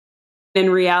In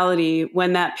reality,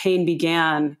 when that pain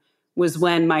began was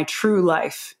when my true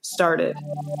life started.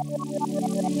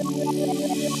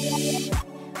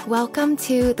 Welcome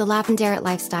to The Lavender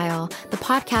Lifestyle, the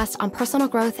podcast on personal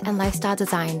growth and lifestyle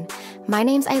design. My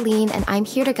name's Eileen, and I'm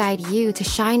here to guide you to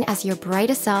shine as your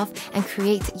brightest self and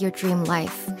create your dream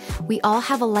life. We all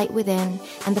have a light within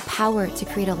and the power to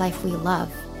create a life we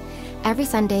love. Every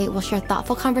Sunday, we'll share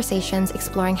thoughtful conversations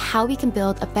exploring how we can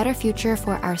build a better future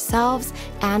for ourselves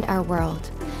and our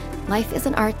world. Life is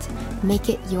an art. Make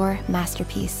it your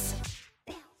masterpiece.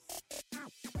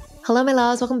 Hello, my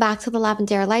loves. Welcome back to The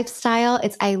Lavender Lifestyle.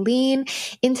 It's Eileen.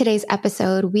 In today's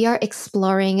episode, we are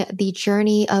exploring the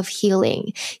journey of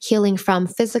healing from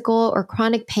physical or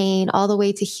chronic pain all the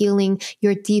way to healing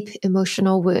your deep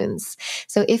emotional wounds.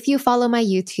 So if you follow my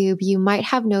YouTube, you might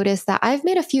have noticed that I've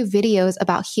made a few videos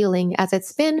about healing, as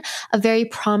it's been a very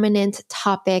prominent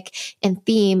topic and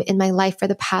theme in my life for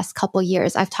the past couple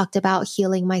years. I've talked about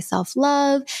healing my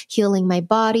self-love, healing my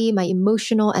body, my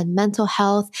emotional and mental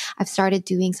health. I've started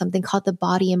doing something called the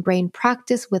Body and Brain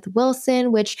Practice with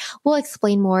Wilson, which we'll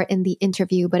explain more in the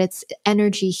interview, but it's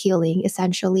energy healing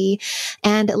essentially.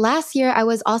 And last year, I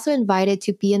was also invited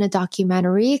to be in a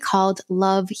documentary called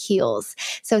Love Heals.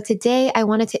 So today I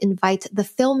wanted to invite the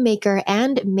filmmaker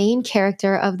and main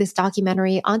character of this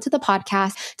documentary onto the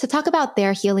podcast to talk about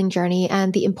their healing journey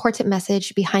and the important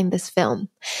message behind this film.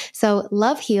 So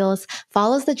Love Heals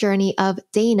follows the journey of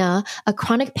Dana, a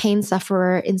chronic pain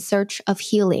sufferer in search of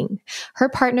healing. Her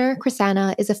partner,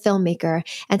 Krisanna, is a filmmaker,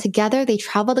 and together they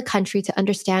travel the country to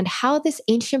understand how this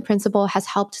ancient principle has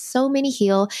helped so many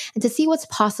heal and to see what's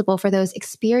possible for those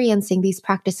experiencing these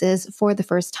practices for the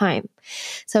first time.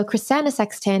 So Krisanna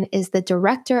Sexton is the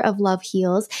director of Love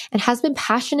Heals and has been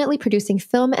passionately producing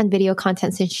film and video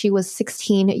content since she was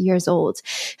 16 years old.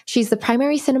 She's the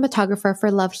primary cinematographer for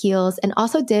Love Heals and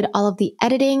also did all of the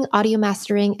editing, audio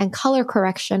mastering, and color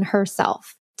correction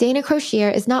herself. Dana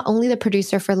Croschere is not only the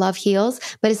producer for Love Heals,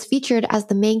 but is featured as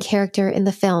the main character in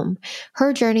the film.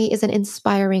 Her journey is an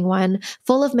inspiring one,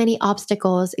 full of many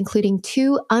obstacles, including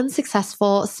 2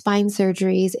 unsuccessful spine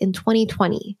surgeries in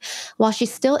 2020. While she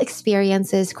still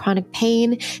experiences chronic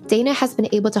pain, Dana has been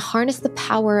able to harness the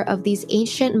power of these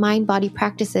ancient mind-body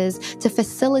practices to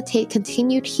facilitate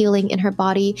continued healing in her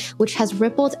body, which has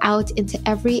rippled out into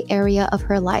every area of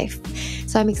her life.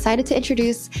 So I'm excited to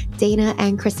introduce Dana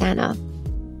and Krisanna.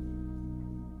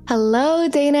 Hello,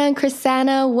 Dana and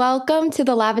Krisanna. Welcome to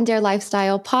the Lavender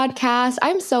Lifestyle podcast.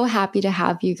 I'm so happy to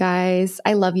have you guys.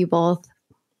 I love you both.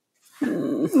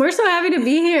 We're so happy to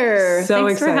be here. So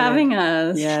Thanks excited for having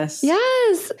us.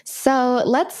 Yes. So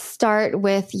let's start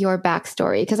with your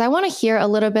backstory, because I want to hear a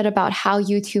little bit about how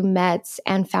you two met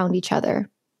and found each other.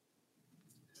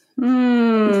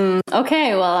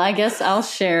 Okay, well, I guess I'll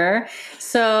share.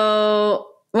 So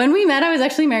when we met, I was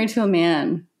actually married to a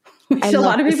man. Which a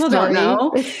lot of people don't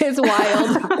know. It's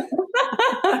wild.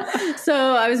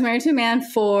 So I was married to a man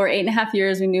for 8.5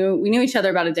 years. We knew each other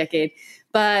about a decade.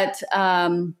 But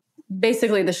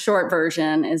basically the short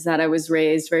version is that I was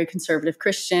raised very conservative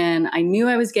Christian. I knew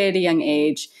I was gay at a young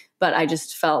age, but I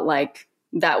just felt like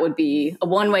that would be a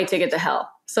one-way ticket to hell.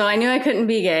 So I knew I couldn't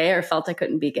be gay, or felt I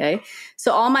couldn't be gay.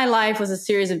 So all my life was a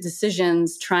series of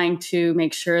decisions trying to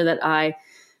make sure that I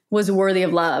was worthy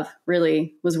of love,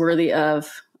 really was worthy of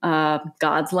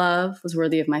God's love, was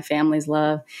worthy of my family's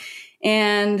love.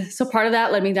 And so part of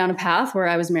that led me down a path where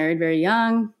I was married very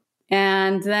young.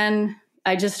 And then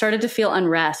I just started to feel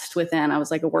unrest within. I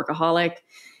was like a workaholic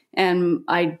and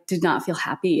I did not feel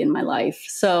happy in my life.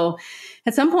 So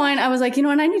at some point I was like, you know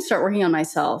what, I need to start working on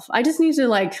myself. I just need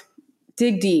to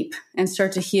dig deep and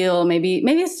start to heal. Maybe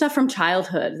it's stuff from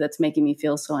childhood that's making me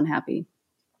feel so unhappy.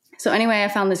 So anyway, I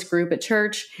found this group at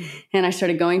church and I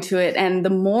started going to it. And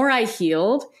the more I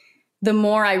healed, the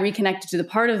more I reconnected to the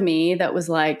part of me that was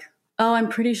like, oh, I'm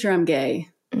pretty sure I'm gay.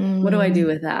 What do I do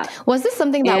with that? Was this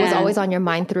something that was always on your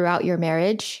mind throughout your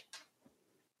marriage?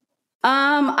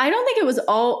 I don't think it was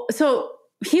all. So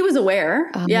he was aware.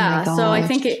 Oh yeah. So I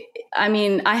think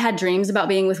I had dreams about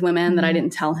being with women that I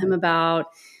didn't tell him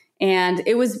about. And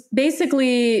it was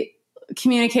basically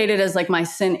communicated as like my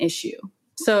sin issue.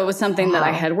 So it was something that I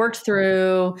had worked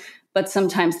through, but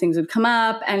sometimes things would come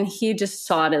up and he just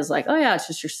saw it as like, oh yeah, it's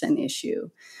just your sin issue.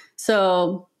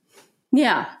 So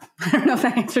yeah, I don't know if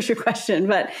that answers your question,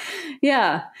 but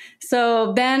yeah.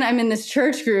 So then I'm in this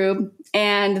church group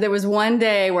and there was one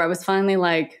day where I was finally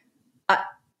like,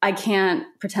 I can't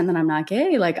pretend that I'm not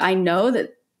gay. Like I know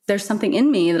that there's something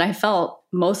in me that I felt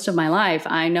most of my life.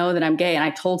 I know that I'm gay. And I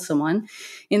told someone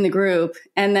in the group.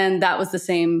 And then that was the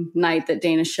same night that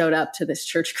Dana showed up to this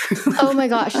church group. Oh my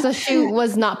gosh. So she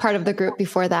was not part of the group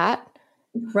before that?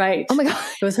 Right. Oh my God.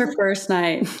 It was her first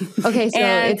night. Okay. So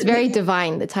And it's very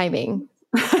divine, the timing.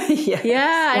 Yes.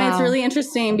 yeah. And it's Wow. really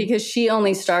interesting because she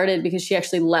only started because she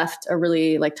actually left a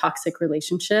really like toxic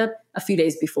relationship a few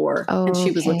days before. Oh, and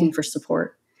she was okay. looking for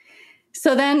support.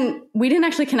 So then we didn't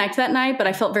actually connect that night, but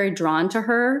I felt very drawn to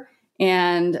her.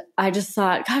 And I just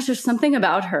thought, gosh, there's something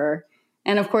about her.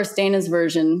 And of course, Dana's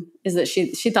version is that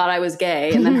she thought I was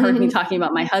gay and then heard me talking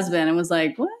about my husband and was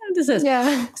like, what is this?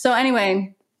 Yeah. So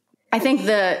anyway, I think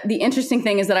the interesting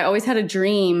thing is that I always had a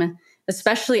dream,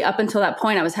 especially up until that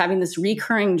point. I was having this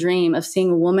recurring dream of seeing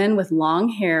a woman with long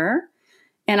hair.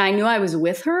 And I knew I was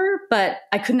with her, but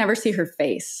I could never see her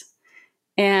face.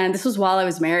 And this was while I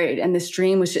was married. And this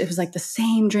dream it was like the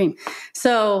same dream.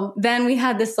 So then we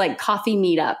had this like coffee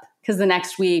meetup because the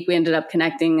next week we ended up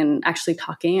connecting and actually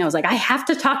talking. I was like, I have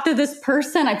to talk to this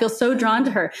person. I feel so drawn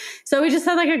to her. So we just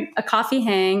had like a coffee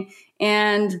hang.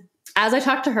 And as I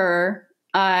talked to her,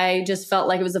 I just felt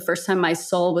like it was the first time my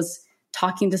soul was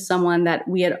talking to someone that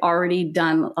we had already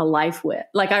done a life with.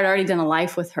 Like I'd already done a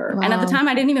life with her. Wow. And at the time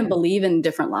I didn't even believe in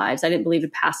different lives. I didn't believe in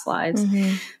past lives.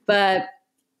 Mm-hmm. But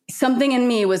something in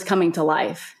me was coming to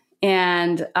life.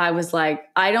 And I was like,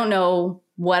 I don't know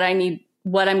what I'm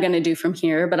going to do from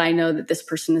here, but I know that this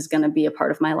person is going to be a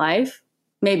part of my life,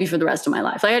 maybe for the rest of my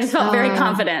life. Like I just felt very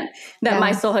confident that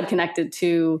my soul had connected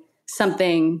to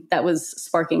something that was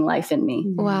sparking life in me.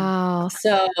 Wow.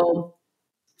 So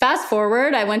fast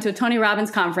forward, I went to a Tony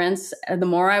Robbins conference. The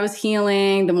more I was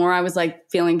healing, the more I was like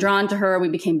feeling drawn to her. We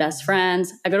became best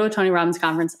friends. I go to a Tony Robbins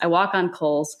conference. I walk on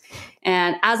coals.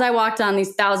 And as I walked on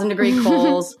these 1,000-degree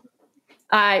coals,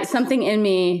 something in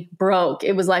me broke.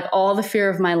 It was like all the fear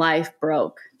of my life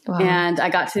broke. Wow. And I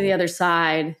got to the other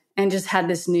side and just had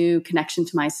this new connection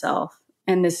to myself.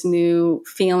 And this new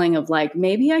feeling of like,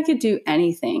 maybe I could do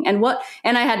anything. And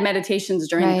I had meditations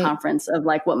during the conference of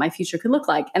like what my future could look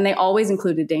like. And they always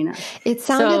included Dana. It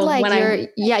sounded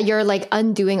like you're like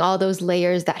undoing all those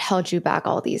layers that held you back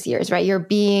all these years, right? You're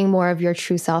being more of your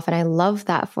true self. And I love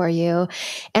that for you.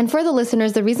 And for the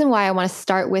listeners, the reason why I want to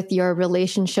start with your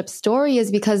relationship story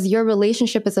is because your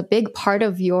relationship is a big part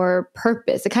of your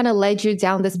purpose. It kind of led you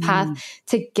down this path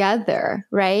together,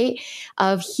 right?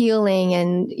 Of healing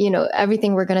and,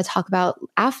 everything we're going to talk about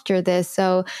after this.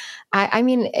 So, I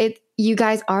mean, you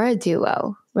guys are a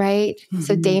duo, right? Mm-hmm.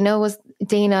 So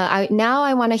Dana, now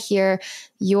I want to hear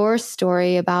your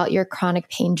story about your chronic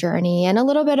pain journey and a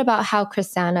little bit about how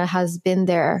Krisanna has been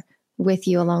there with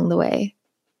you along the way.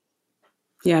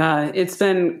 Yeah, it's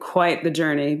been quite the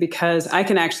journey because I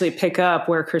can actually pick up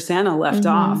where Krisanna left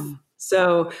off.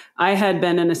 So I had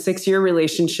been in a 6-year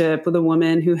relationship with a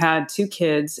woman who had 2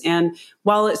 kids. And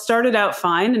while it started out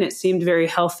fine and it seemed very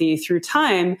healthy through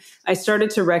time, I started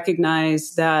to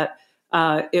recognize that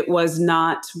it was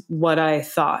not what I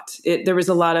thought. There was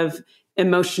a lot of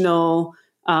emotional,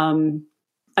 abuse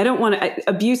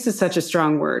is such a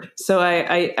strong word. So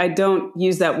I don't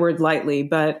use that word lightly,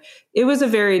 but it was a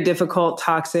very difficult,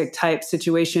 toxic type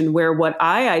situation where what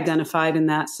I identified in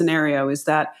that scenario is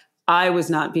that I was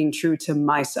not being true to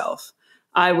myself.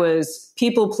 I was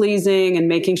people pleasing and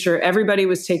making sure everybody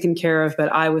was taken care of,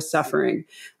 but I was suffering.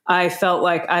 I felt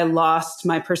like I lost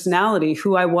my personality,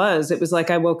 who I was. It was like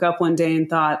I woke up one day and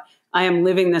thought, I am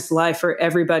living this life for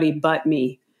everybody but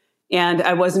me. And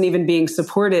I wasn't even being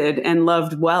supported and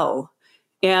loved well.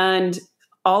 And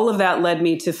all of that led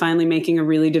me to finally making a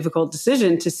really difficult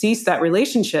decision to cease that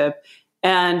relationship.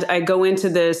 And I go into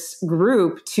this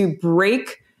group to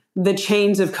break the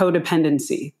chains of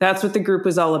codependency. That's what the group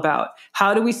was all about.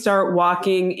 How do we start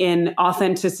walking in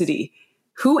authenticity?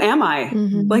 Who am I?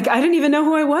 Mm-hmm. Like, I didn't even know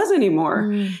who I was anymore.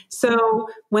 Mm. So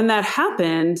when that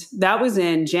happened, that was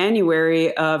in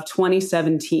January of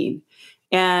 2017.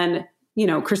 And,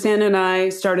 Krisanna and I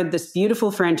started this beautiful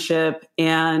friendship.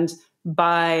 And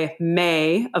by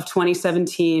May of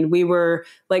 2017, we were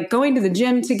like going to the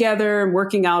gym together and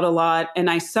working out a lot. And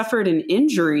I suffered an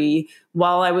injury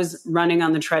while I was running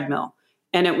on the treadmill.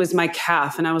 And it was my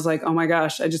calf. And I was like, oh my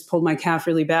gosh, I just pulled my calf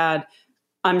really bad.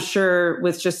 I'm sure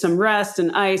with just some rest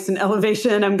and ice and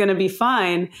elevation, I'm going to be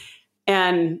fine.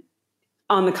 And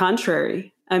on the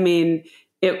contrary,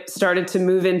 it started to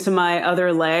move into my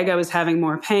other leg. I was having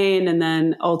more pain, and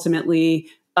then ultimately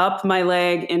up my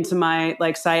leg into my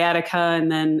sciatica,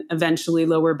 and then eventually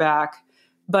lower back.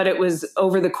 But it was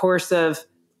over the course of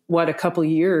a couple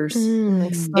years.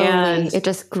 And it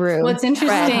just grew. What's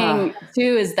interesting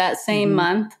too is that same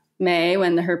month, May,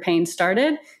 when her pain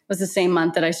started, was the same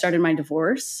month that I started my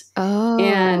divorce. Oh.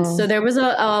 And so there was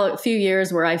a few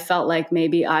years where I felt like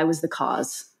maybe I was the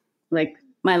cause, like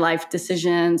my life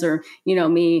decisions or,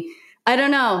 me I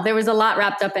don't know. There was a lot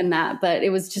wrapped up in that, but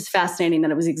it was just fascinating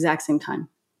that it was the exact same time.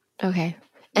 Okay.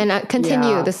 And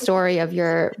continue the story of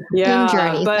your pain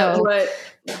journey.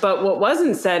 But what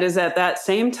wasn't said is at that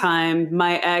same time,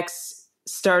 my ex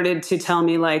started to tell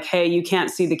me like, hey, you can't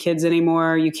see the kids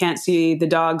anymore. You can't see the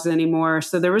dogs anymore.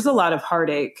 So there was a lot of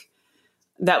heartache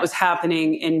that was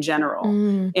happening in general.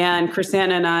 And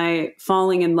Krisanna and I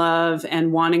falling in love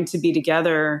and wanting to be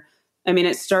together. I mean,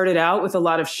 it started out with a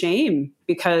lot of shame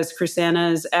because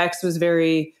Krisanna's ex was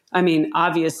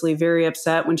obviously very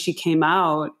upset when she came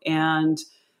out. And,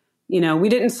 we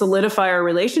didn't solidify our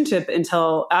relationship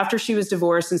until after she was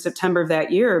divorced in September of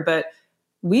that year, but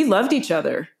we loved each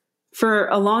other for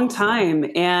a long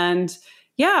time. And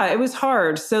yeah, it was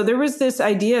hard. So there was this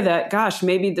idea that, gosh,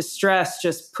 maybe the stress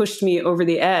just pushed me over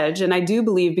the edge. And I do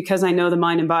believe, because I know the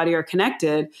mind and body are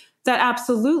connected, that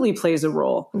absolutely plays a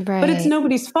role. Right. But it's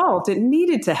nobody's fault. It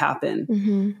needed to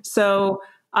happen. So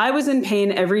I was in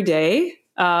pain every day.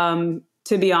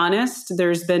 To be honest,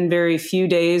 there's been very few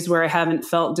days where I haven't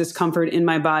felt discomfort in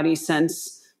my body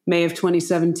since May of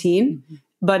 2017.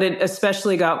 But it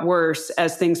especially got worse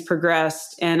as things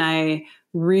progressed. And I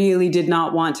really did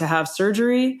not want to have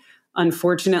surgery.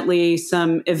 Unfortunately,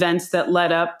 some events that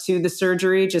led up to the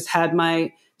surgery just had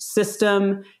my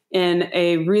system in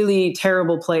a really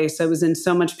terrible place. I was in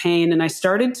so much pain and I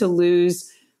started to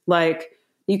lose,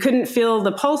 you couldn't feel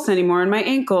the pulse anymore in my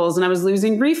ankles, and I was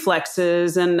losing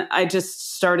reflexes, and I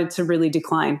just started to really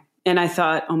decline. And I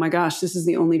thought, oh my gosh, this is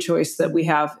the only choice that we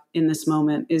have in this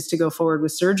moment, is to go forward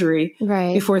with surgery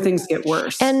before things get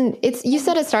worse. And you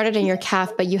said it started in your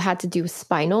calf, but you had to do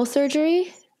spinal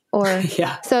surgery? Or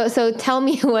yeah. So tell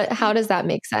me how does that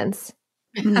make sense?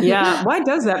 Yeah. Why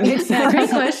does that make sense? Great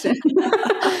question.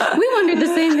 We wondered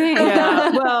the same thing.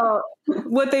 Yeah. Well,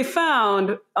 what they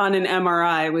found on an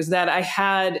MRI was that I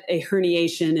had a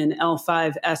herniation in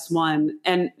L5-S1,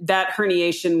 and that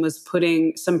herniation was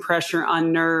putting some pressure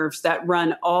on nerves that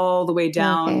run all the way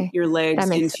down your legs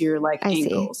into your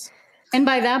ankles. And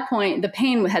by that point, the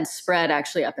pain had spread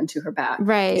actually up into her back.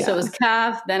 Right. So it was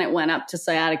calf, then it went up to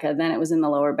sciatica, then it was in the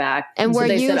lower back. And so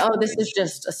they said, oh, this is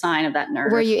just a sign of that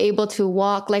nerve. Were you able to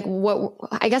walk?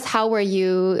 How were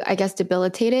you,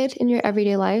 debilitated in your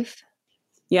everyday life?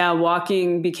 Yeah,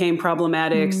 walking became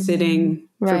problematic. Sitting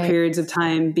for periods of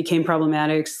time became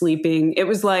problematic. Sleeping. It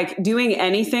was like doing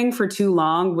anything for too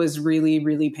long was really,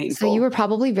 really painful. So you were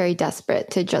probably very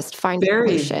desperate to just find a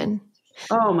solution.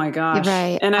 Oh my gosh.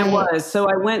 Right. And I was. So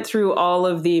I went through all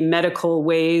of the medical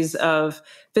ways of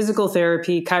physical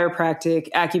therapy, chiropractic,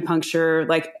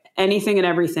 acupuncture, anything and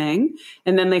everything.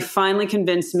 And then they finally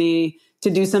convinced me to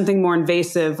do something more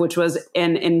invasive, which was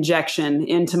an injection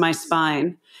into my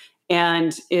spine.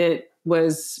 And it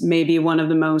was maybe one of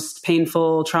the most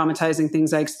painful, traumatizing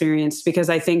things I experienced, because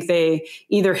I think they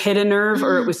either hit a nerve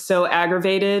or it was so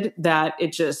aggravated that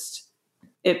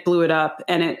it blew it up,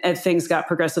 and things got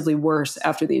progressively worse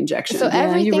after the injection. So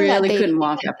everything you really couldn't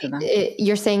walk after that.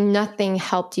 You're saying nothing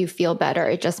helped you feel better.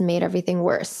 It just made everything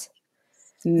worse.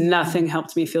 Nothing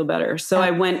helped me feel better. So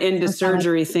I went into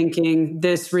surgery thinking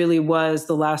this really was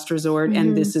the last resort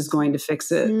and this is going to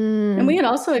fix it. And we had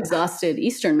also exhausted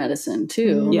Eastern medicine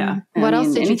too. Yeah. What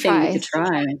else did you try? We could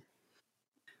try.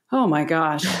 Oh my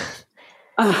gosh.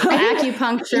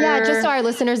 Acupuncture. Yeah, just so our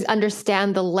listeners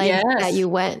understand the length that you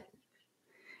went.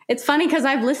 It's funny because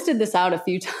I've listed this out a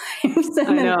few times. I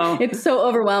know. It's so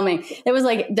overwhelming. It was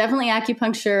definitely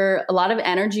acupuncture, a lot of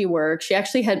energy work. She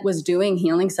actually was doing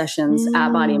healing sessions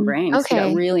at Body and Brain. Okay. She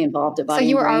got really involved at Body and Brain. So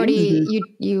you were already,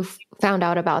 you found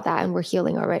out about that and were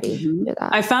healing already.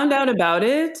 I found out about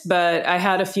it, but I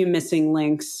had a few missing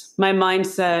links. My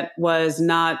mindset was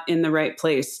not in the right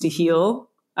place to heal.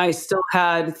 I still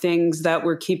had things that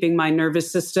were keeping my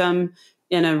nervous system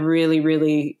in a really,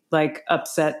 really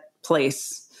upset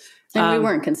place. And we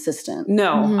weren't consistent.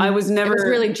 No, I was never. It was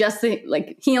really just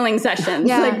the healing sessions,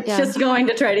 just going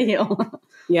to try to heal.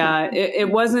 Yeah, it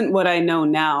wasn't what I know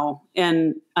now.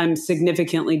 And I'm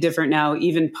significantly different now,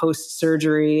 even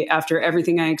post-surgery, after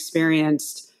everything I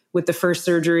experienced with the first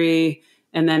surgery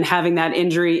and then having that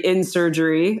injury in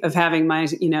surgery of having my,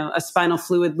 a spinal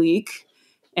fluid leak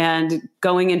and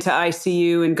going into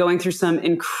ICU and going through some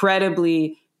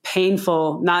incredibly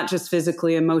painful, not just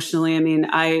physically, emotionally. I mean,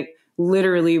 I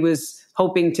literally was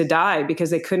hoping to die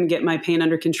because I couldn't get my pain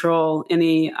under control in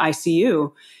the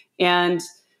ICU. And,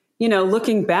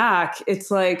 looking back,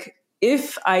 it's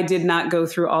if I did not go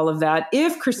through all of that,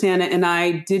 if Krisanna and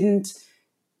I didn't,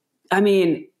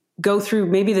 go through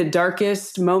maybe the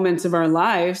darkest moments of our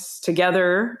lives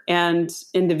together and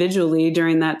individually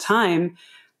during that time,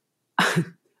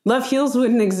 Love Heals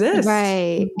wouldn't exist.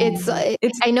 Right.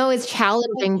 I know it's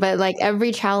challenging, but like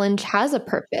every challenge has a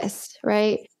purpose,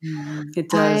 right? It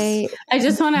does. I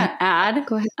just want to add,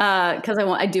 Go ahead. because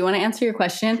I do want to answer your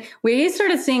question. We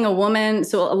started seeing a woman,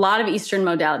 so a lot of Eastern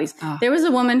modalities. There was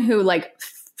a woman who like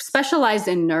specialized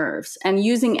in nerves and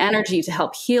using energy to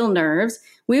help heal nerves.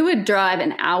 We would drive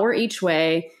an hour each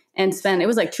way and it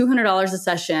was like $200 a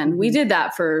session. We did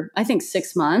that for, I think,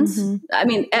 6 months. I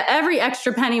mean, every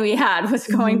extra penny we had was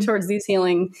going towards these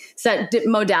healing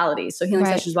modalities. So healing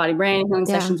sessions, body, brain, healing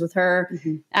sessions with her,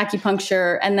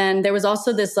 acupuncture. And then there was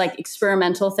also this like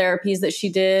experimental therapies that she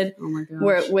did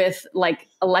with like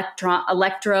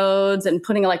electrodes and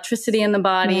putting electricity in the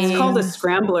body. It's called a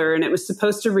scrambler, and it was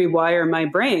supposed to rewire my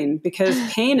brain because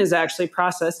pain is actually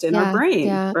processed in our brain,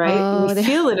 right? We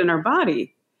feel it in our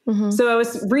body. So I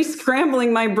was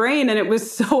re-scrambling my brain, and it was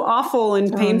so awful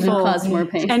and painful, caused more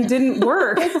pain, and didn't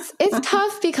work. It's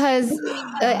tough because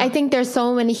I think there's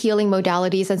so many healing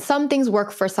modalities, and some things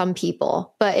work for some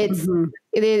people, but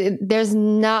there's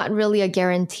not really a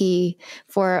guarantee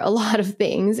for a lot of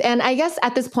things. And I guess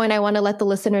at this point, I want to let the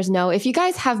listeners know, if you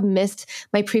guys have missed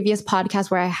my previous podcast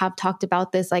where I have talked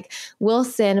about this, like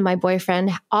Wilson, my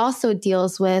boyfriend, also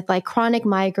deals with like chronic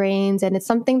migraines, and it's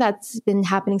something that's been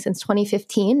happening since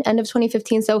 2015, end of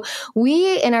 2015. So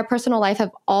we in our personal life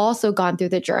have also gone through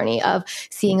the journey of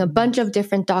seeing a bunch of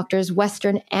different doctors,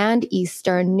 Western and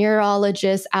Eastern,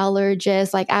 neurologists,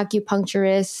 allergists, like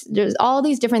acupuncturists, there's all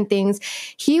these different things.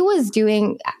 He was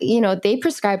doing, they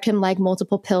prescribed him like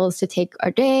multiple pills to take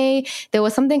a day. There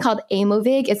was something called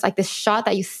Aimovig. It's like this shot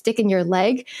that you stick in your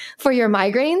leg for your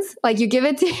migraines. Like you give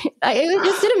it to, it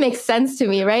just didn't make sense to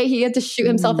me, right? He had to shoot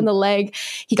himself in the leg.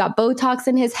 He got Botox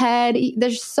in his head.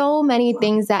 There's so many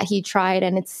things that he tried,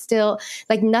 and it's still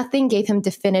like nothing gave him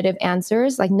definitive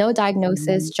answers, like no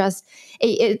diagnosis, just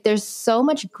there's so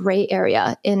much gray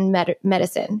area in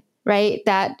medicine, right?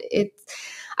 That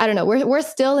I don't know, we're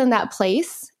still in that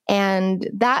place. And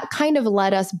that kind of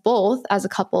led us both as a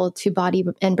couple to body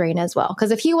and brain as well.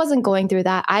 Because if he wasn't going through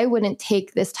that, I wouldn't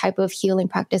take this type of healing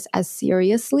practice as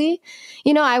seriously.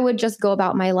 I would just go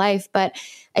about my life. But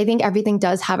I think everything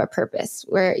does have a purpose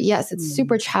where, yes, it's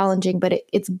super challenging, but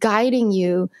it's guiding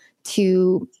you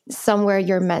to somewhere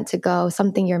you're meant to go,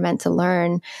 something you're meant to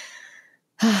learn.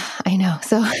 I know.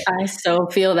 So I so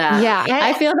feel that. Yeah.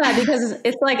 I feel that because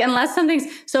it's like,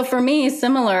 so for me,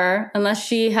 similar, unless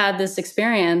she had this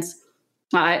experience,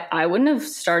 I wouldn't have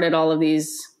started all of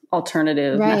these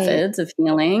alternative methods of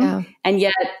healing. Yeah. And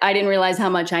yet I didn't realize how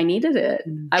much I needed it.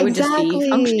 I would just be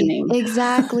functioning.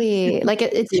 Exactly. Like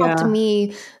it's helped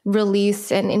me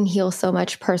release and heal so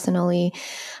much personally.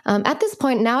 At this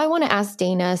point, now I want to ask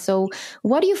Dana, so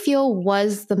what do you feel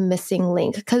was the missing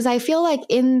link? Because I feel like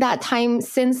in that time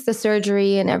since the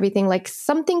surgery and everything, like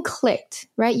something clicked,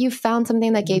 right? You found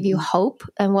something that gave you hope.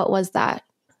 And what was that?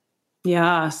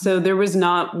 Yeah. So there was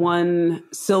not one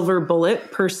silver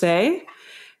bullet per se.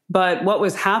 But what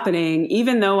was happening,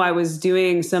 even though I was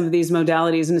doing some of these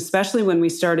modalities, and especially when we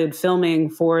started filming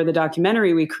for the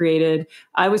documentary we created,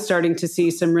 I was starting to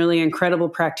see some really incredible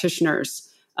practitioners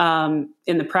in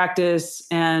the practice.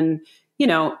 And,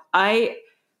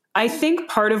 I think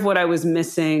part of what I was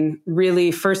missing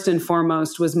really first and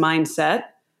foremost was mindset.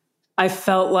 I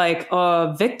felt like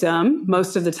a victim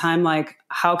most of the time, like,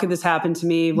 how could this happen to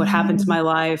me? What happened to my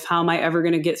life? How am I ever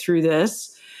going to get through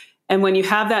this? And when you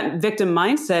have that victim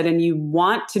mindset and you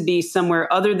want to be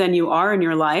somewhere other than you are in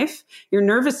your life, your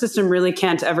nervous system really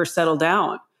can't ever settle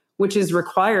down, which is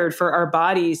required for our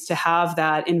bodies to have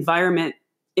that environment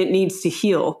it needs to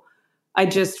heal. I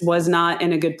just was not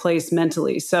in a good place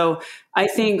mentally. So I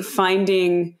think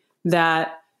finding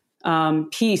that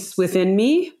peace within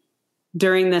me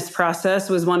during this process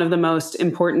was one of the most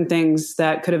important things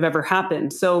that could have ever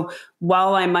happened. So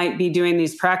while I might be doing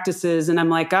these practices and I'm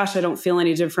like, gosh, I don't feel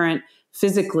any different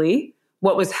physically,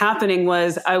 what was happening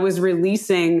was I was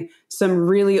releasing some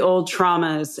really old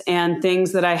traumas and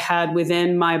things that I had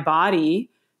within my body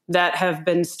that have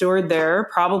been stored there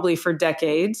probably for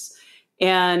decades.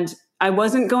 And I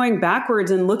wasn't going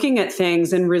backwards and looking at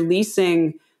things and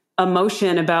releasing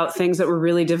emotion about things that were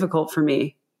really difficult for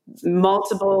me.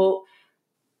 Multiple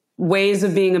ways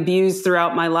of being abused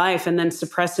throughout my life and then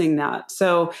suppressing that.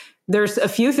 So there's a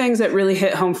few things that really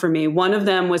hit home for me. One of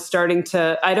them was starting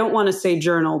to, I don't want to say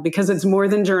journal because it's more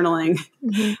than journaling.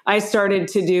 I started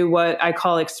to do what I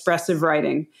call expressive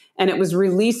writing. And it was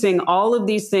releasing all of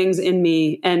these things in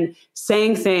me and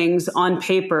saying things on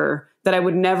paper that I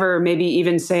would never maybe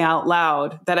even say out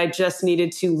loud that I just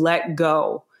needed to let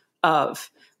go of.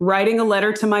 Writing a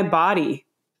letter to my body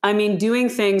I mean, doing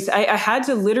things, I had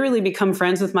to literally become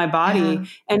friends with my body. Yeah.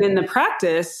 And in the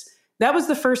practice, that was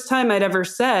the first time I'd ever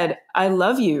said, I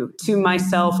love you to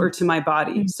myself or to my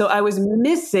body. So I was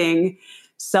missing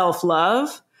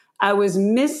self-love. I was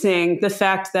missing the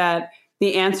fact that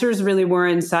the answers really were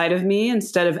inside of me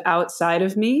instead of outside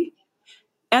of me.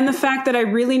 And the fact that I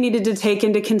really needed to take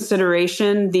into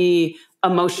consideration the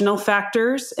emotional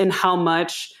factors and how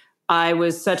much I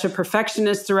was such a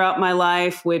perfectionist throughout my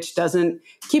life, which doesn't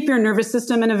keep your nervous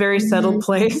system in a very settled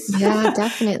place. Yeah,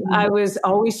 definitely. I was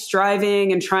always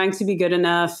striving and trying to be good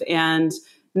enough and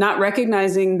not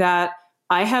recognizing that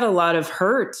I had a lot of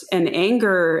hurt and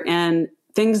anger and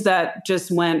things that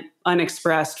just went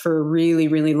unexpressed for a really,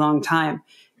 really long time.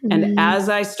 And as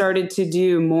I started to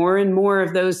do more and more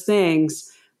of those things,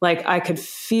 like I could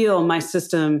feel my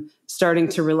system starting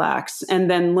to relax, and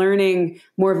then learning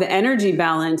more of the energy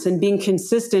balance and being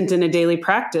consistent in a daily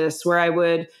practice where I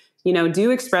would, do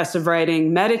expressive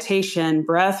writing, meditation,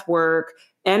 breath work,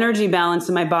 energy balance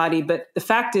in my body. But the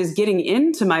fact is getting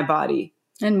into my body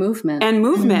and movement.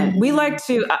 We like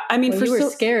to, you were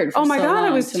scared. Oh my so God, I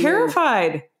long was to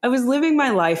terrified. move. I was living my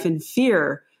life in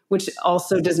fear, which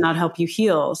also does not help you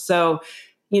heal. So,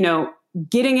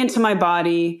 getting into my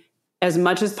body as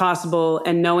much as possible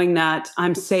and knowing that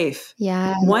I'm safe.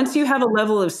 Yeah. Once you have a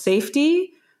level of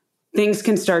safety, things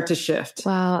can start to shift.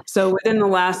 Wow. So within the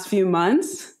last few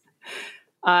months,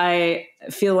 I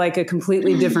feel like a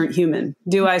completely different human.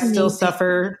 Do I still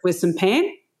suffer with some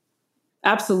pain?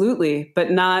 Absolutely, but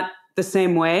not the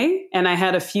same way. And I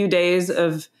had a few days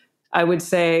of, I would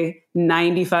say,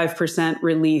 95%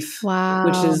 relief, Wow.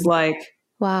 which is like,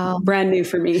 wow. brand new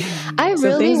for me. I So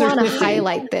really things are want to shifting.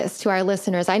 highlight this to our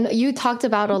listeners. I know you talked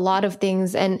about a lot of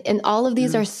things, and all of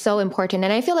these are so important.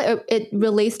 And I feel like it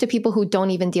relates to people who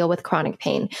don't even deal with chronic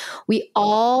pain. We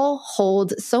all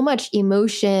hold so much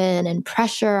emotion and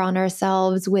pressure on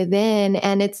ourselves within.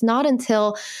 And it's not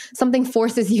until something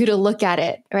forces you to look at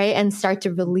it, right, and start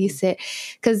to release it.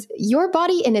 Because your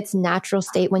body in its natural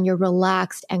state, when you're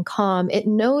relaxed and calm, it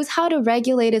knows how to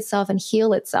regulate itself and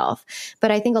heal itself. But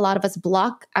I think a lot of us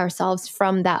block ourselves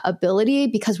from that ability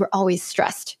because we're always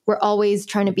stressed. We're always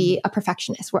trying to be a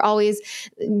perfectionist.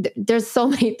 There's so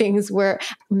many things where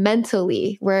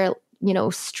mentally we're,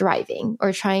 striving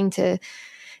or trying to,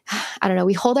 I don't know,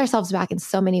 we hold ourselves back in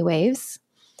so many ways.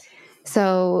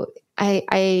 So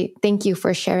I thank you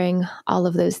for sharing all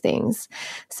of those things.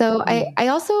 So I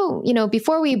also,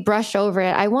 before we brush over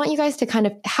it, I want you guys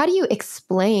to how do you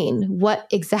explain what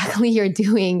exactly you're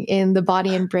doing in the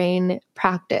body and brain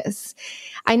practice?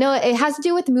 I know it has to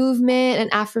do with movement and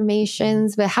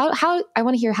affirmations, but how I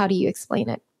want to hear, how do you explain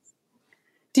it?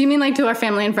 Do you mean like to our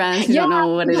family and friends who don't know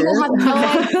what it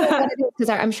is? Because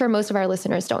I'm sure most of our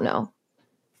listeners don't know.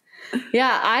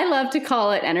 Yeah, I love to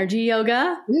call it energy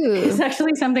yoga. Ooh. It's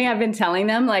actually something I've been telling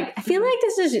them. Like, I feel like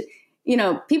this is,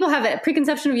 people have a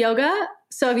preconception of yoga.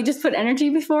 So if you just put energy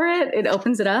before it, it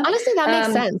opens it up. Honestly, that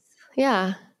makes sense.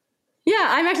 Yeah. Yeah,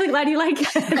 I'm actually glad you like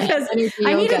it because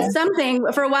I needed something.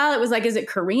 For a while, it was like, is it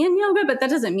Korean yoga? But that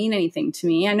doesn't mean anything to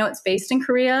me. I know it's based in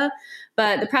Korea,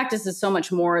 but the practice is so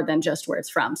much more than just where it's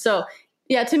from. So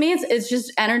yeah, to me, it's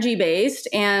just energy based.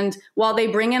 And while they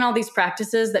bring in all these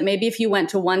practices that maybe if you went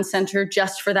to one center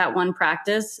just for that one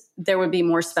practice, there would be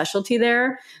more specialty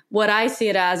there. What I see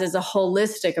it as is a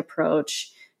holistic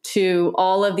approach to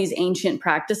all of these ancient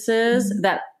practices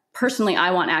that personally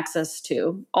I want access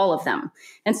to, all of them.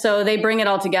 And so they bring it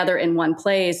all together in one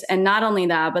place. And not only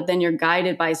that, but then you're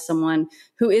guided by someone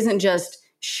who isn't just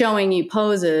showing you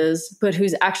poses, but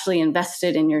who's actually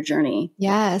invested in your journey.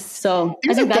 Yes. So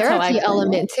there's a therapy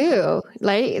element too.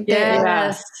 Like,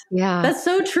 yes. Yeah. That's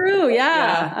so true.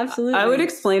 Yeah, absolutely. I would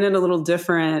explain it a little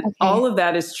different. Okay. All of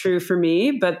that is true for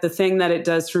me, but the thing that it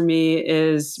does for me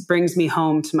is brings me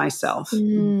home to myself.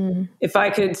 If I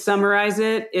could summarize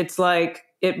it, it's like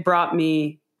it brought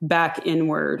me back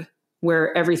inward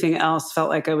where everything else felt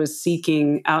like I was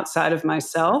seeking outside of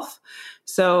myself.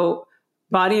 So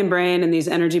body and brain and these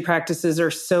energy practices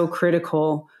are so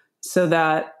critical so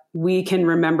that we can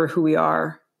remember who we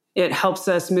are. It helps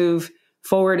us move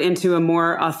forward into a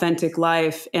more authentic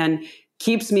life and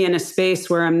keeps me in a space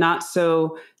where I'm not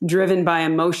so driven by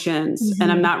emotions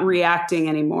and I'm not reacting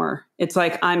anymore. It's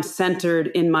like I'm centered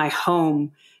in my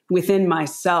home within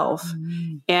myself.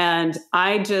 And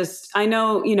I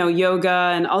know, yoga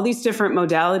and all these different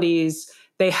modalities,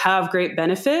 they have great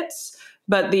benefits.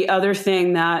 But the other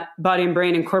thing that body and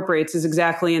brain incorporates is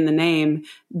exactly in the name.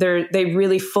 They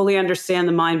really fully understand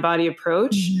the mind-body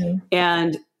approach.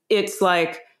 And it's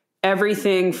like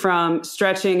everything from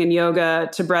stretching and yoga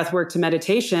to breath work to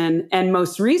meditation. And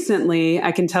most recently,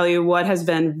 I can tell you what has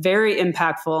been very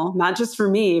impactful, not just for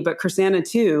me, but Krisanna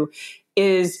too,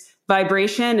 is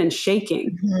vibration and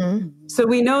shaking. Mm-hmm. So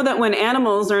we know that when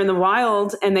animals are in the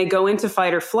wild and they go into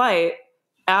fight or flight,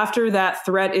 after that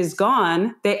threat is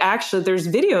gone, there's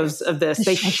videos of this.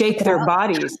 They shake their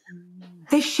bodies.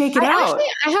 They shake it out.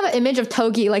 I have an image of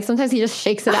Togi. Like sometimes he just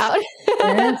shakes it out.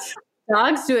 Yes.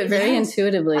 Dogs do it very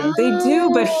intuitively. They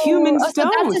do, but humans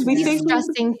don't. That's a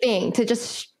disgusting thing to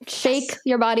just shake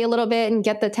your body a little bit and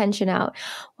get the tension out.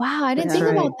 Wow, I didn't think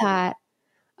about that.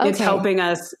 Okay. It's helping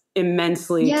us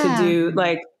immensely to do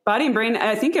like body and brain.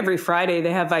 I think every Friday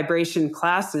they have vibration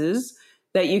classes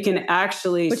that you can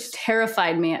actually... Which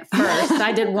terrified me at first.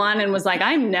 I did one and was like,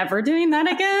 I'm never doing that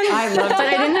again. I loved it. But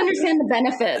I didn't understand the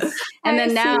benefits. And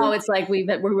then now it's like we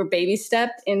were baby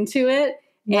stepped into it.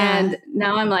 Yeah. And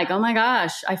now I'm like, oh my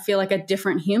gosh, I feel like a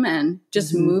different human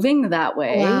just moving that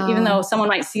way, even though someone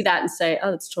might see that and say, oh,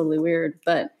 that's totally weird.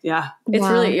 But it's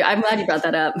really, I'm glad you brought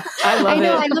that up. I love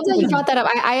that you brought that up.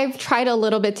 I've tried a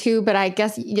little bit too, but I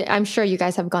guess I'm sure you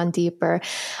guys have gone deeper.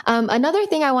 Another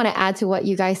thing I want to add to what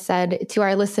you guys said to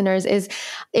our listeners is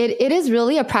it is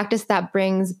really a practice that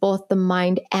brings both the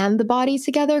mind and the body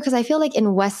together. Because I feel like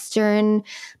in Western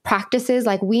practices,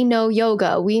 like we know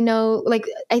yoga, we know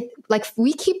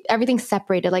we keep everything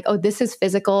separated, like, oh, this is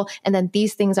physical, and then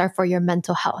these things are for your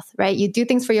mental health, right? You do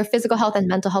things for your physical health and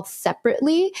mental health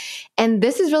separately. And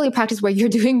this is really a practice where you're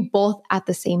doing both at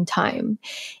the same time.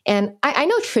 And I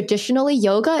know traditionally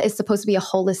yoga is supposed to be a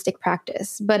holistic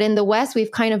practice, but in the West,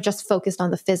 we've kind of just focused on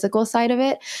the physical side of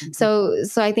it. Mm-hmm.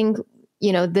 So I think,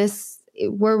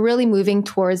 we're really moving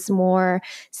towards more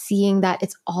seeing that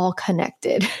it's all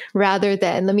connected rather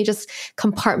than let me just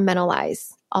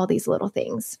compartmentalize all these little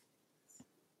things.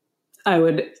 I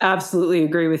would absolutely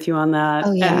agree with you on that.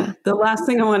 Oh, yeah. And the last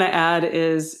thing I want to add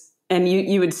is, and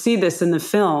you would see this in the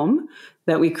film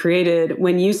that we created,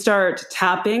 when you start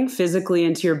tapping physically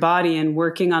into your body and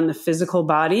working on the physical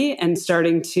body and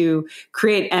starting to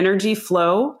create energy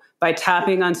flow by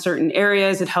tapping on certain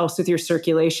areas, it helps with your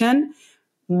circulation.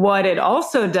 What it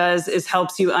also does is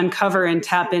helps you uncover and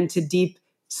tap into deep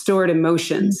stored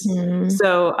emotions. Mm-hmm.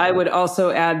 So I would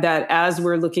also add that as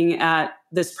we're looking at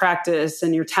this practice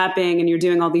and you're tapping and you're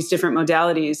doing all these different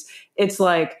modalities, it's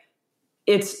like,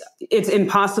 it's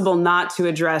impossible not to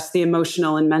address the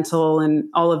emotional and mental and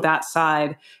all of that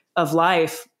side of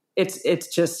life.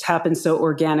 It's just happens so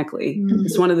organically. Mm-hmm.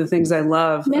 It's one of the things I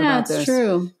love about this. Yeah, it's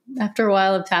true. After a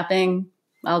while of tapping,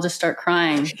 I'll just start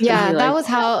crying. Yeah, that was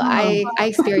how I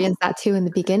experienced that too in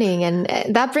the beginning. And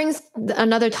that brings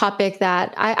another topic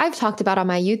that I've talked about on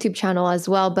my YouTube channel as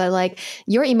well. But like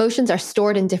your emotions are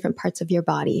stored in different parts of your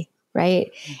body,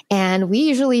 right? And we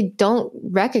usually don't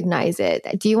recognize it.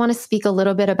 Do you want to speak a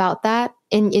little bit about that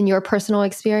in your personal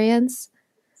experience?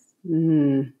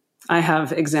 I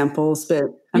have examples, but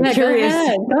I'm curious.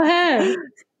 Go ahead.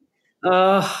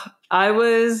 I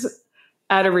was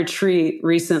at a retreat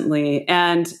recently,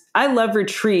 and I love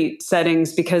retreat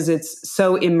settings because it's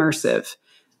so immersive.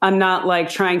 I'm not like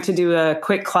trying to do a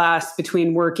quick class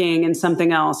between working and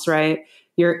something else, right?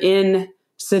 You're in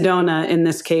Sedona, in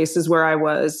this case, is where I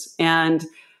was. And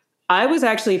I was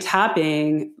actually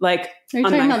tapping like... Are you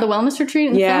talking about the wellness retreat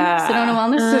in the film? Sedona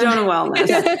Wellness? Sedona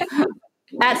Wellness.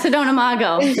 At Sedona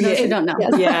Mago, for those who don't know.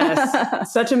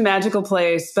 Yes, such a magical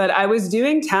place. But I was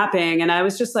doing tapping and I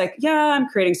was just like, I'm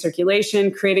creating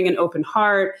circulation, creating an open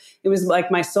heart. It was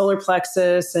like my solar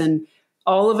plexus. And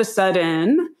all of a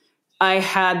sudden, I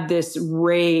had this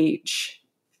rage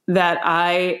that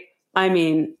I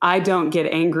don't get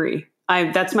angry.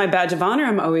 That's my badge of honor.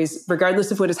 I'm always,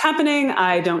 regardless of what is happening,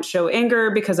 I don't show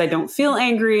anger because I don't feel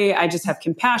angry. I just have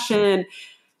compassion.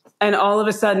 And all of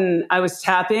a sudden, I was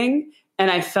tapping and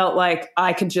I felt like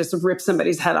I could just rip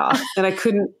somebody's head off. And I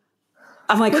couldn't.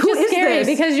 I'm like, which who is scary this?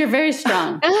 Because you're very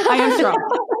strong. I am strong.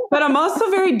 But I'm also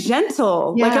very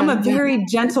gentle. Yeah, like I'm a very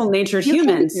gentle natured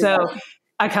human. So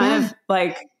I kind of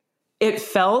like, it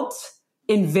felt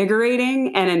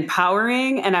invigorating and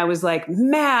empowering. And I was like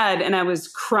mad and I was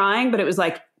crying, but it was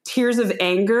like tears of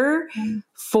anger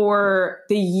for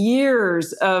the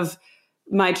years of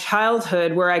my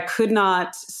childhood where I could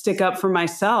not stick up for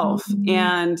myself. Mm-hmm.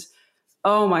 And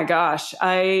oh my gosh,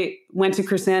 I went to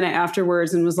Krisanna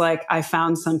afterwards and was like, I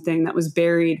found something that was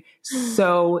buried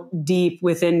so deep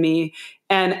within me.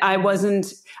 And I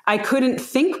couldn't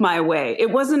think my way.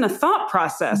 It wasn't a thought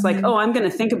process like, I'm going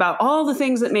to think about all the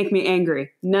things that make me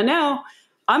angry. No.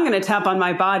 I'm going to tap on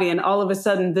my body, and all of a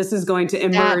sudden this is going to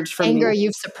emerge from anger me.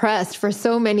 you've suppressed for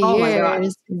so many Oh my God.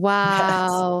 years.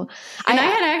 Wow.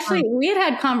 Yes. And we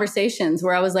had conversations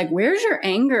where I was like, where's your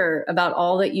anger about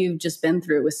all that you've just been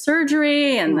through with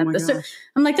surgery? And I'm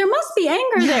like, there must be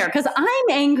anger there because I'm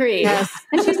angry. Yes.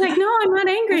 And she's like, no, I'm not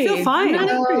angry. I feel fine. I'm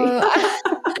not angry.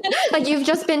 Like you've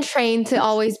just been trained to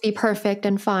always be perfect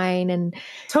and fine. And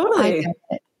Totally. I get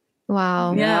it.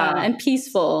 Wow. Yeah. And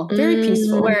peaceful, very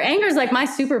peaceful, where anger is like my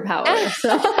superpower.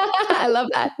 So I love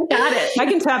that. Got it. I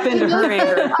can tap into her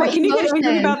anger. Can you get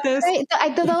angry about this?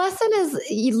 Right? The lesson is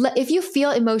if you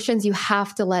feel emotions, you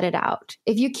have to let it out.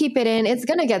 If you keep it in, it's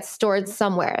going to get stored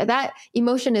somewhere. That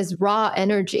emotion is raw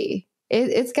energy.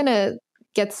 It's going to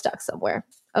get stuck somewhere.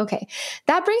 Okay.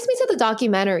 That brings me to the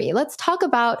documentary. Let's talk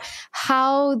about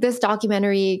how this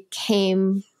documentary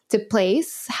came to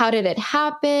place. How did it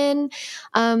happen?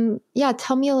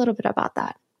 Tell me a little bit about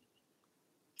that.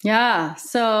 Yeah.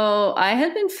 So I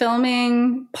had been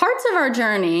filming parts of our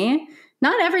journey,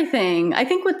 not everything. I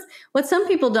think what some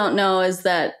people don't know is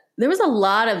that there was a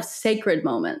lot of sacred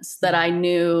moments that I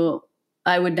knew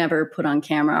I would never put on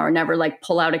camera or never like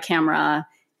pull out a camera.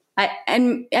 I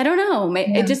don't know,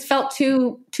 it just felt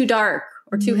too dark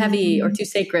or too heavy or too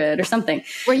sacred or something.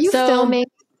 Were you filming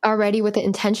already with the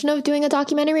intention of doing a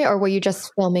documentary, or were you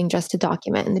just filming just to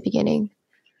document in the beginning?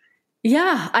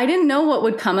 Yeah, I didn't know what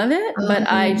would come of it,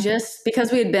 but I just,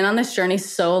 because we had been on this journey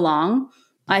so long,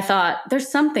 I thought there's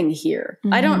something here.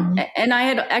 And I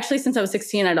had actually, since I was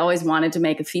 16, I'd always wanted to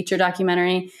make a feature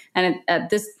documentary. And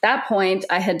at that point,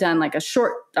 I had done like a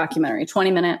short documentary,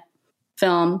 20-minute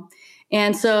film.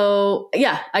 And so,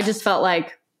 yeah, I just felt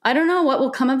like, I don't know what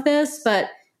will come of this, but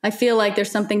I feel like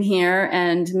there's something here.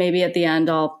 And maybe at the end,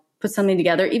 I'll put something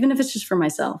together, even if it's just for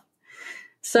myself.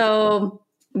 So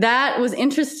that was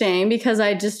interesting because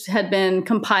I just had been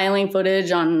compiling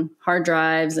footage on hard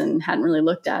drives and hadn't really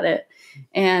looked at it.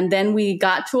 And then we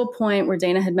got to a point where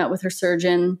Dana had met with her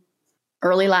surgeon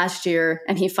early last year,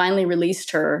 and he finally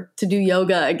released her to do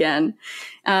yoga again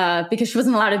because she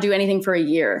wasn't allowed to do anything for a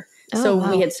year.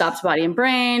 We had stopped Body and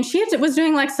Brain. She was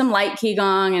doing like some light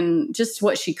Qigong and just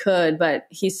what she could, but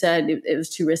he said it was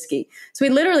too risky. So we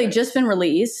literally just been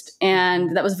released,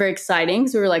 and that was very exciting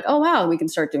because we were like, oh, wow, we can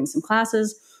start doing some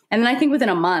classes. And then I think within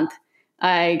a month,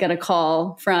 I got a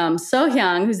call from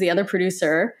So-hyung, who's the other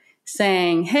producer,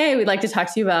 saying, hey, we'd like to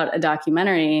talk to you about a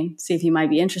documentary, see if you might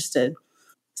be interested.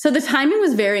 So the timing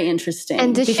was very interesting.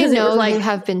 And did she know you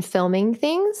have been filming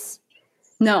things?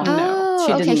 No.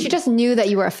 She didn't. She just knew that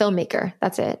you were a filmmaker.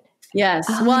 That's it. Yes.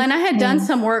 Well, and I had done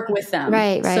some work with them.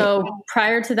 Right. So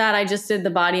prior to that, I just did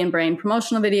the Body and Brain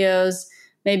promotional videos.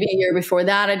 Maybe a year before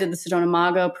that, I did the Sedona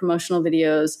Mago promotional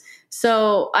videos.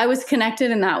 So I was connected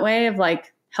in that way of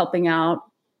like helping out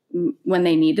when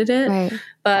they needed it,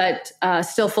 but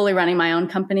still fully running my own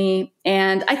company.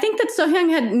 And I think that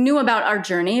So-hyung knew about our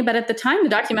journey, but at the time, the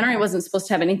documentary wasn't supposed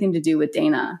to have anything to do with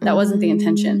Dana. That wasn't the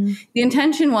intention. The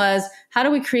intention was, how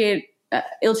do we create,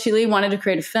 Il-Chi wanted to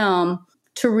create a film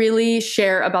to really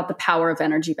share about the power of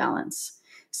energy balance.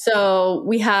 So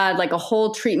we had like a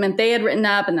whole treatment they had written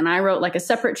up, and then I wrote like a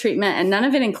separate treatment, and none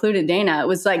of it included Dana. It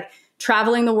was like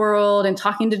traveling the world and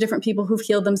talking to different people who've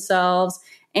healed themselves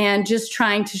and just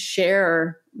trying to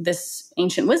share this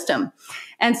ancient wisdom.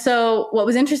 And so what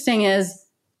was interesting is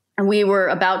we were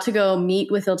about to go meet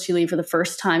with Il-Chi for the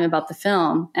first time about the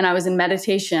film. And I was in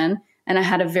meditation, and I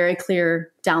had a very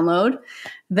clear download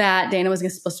that Dana was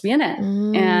supposed to be in it.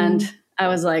 And I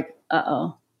was like,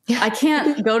 uh-oh. I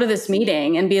can't go to this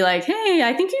meeting and be like, hey,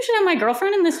 I think you should have my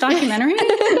girlfriend in this documentary.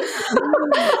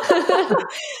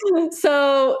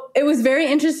 So it was very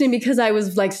interesting because I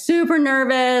was like super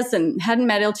nervous and hadn't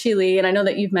met Il-Chi, and I know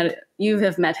that you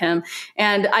have met him,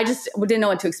 and I just didn't know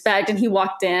what to expect. And he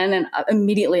walked in, and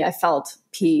immediately I felt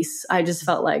peace. I just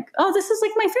felt like, oh, this is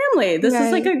like my family. This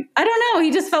is like I don't know.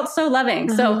 He just felt so loving.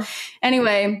 So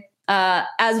anyway,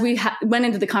 as we went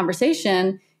into the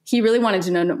conversation, he really wanted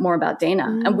to know more about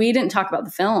Dana. And we didn't talk about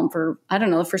the film for, I don't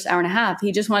know, the first hour and a half.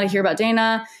 He just wanted to hear about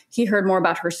Dana. He heard more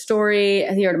about her story.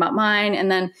 He heard about mine. And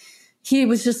then he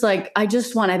was just like, I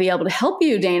just want to be able to help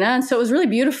you, Dana. And so it was really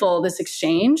beautiful, this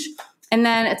exchange. And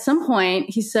then at some point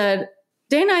he said,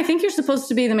 Dana, I think you're supposed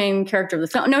to be the main character of the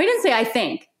film. No, he didn't say, I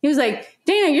think. He was like,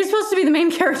 Dana, you're supposed to be the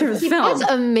main character of the film. That's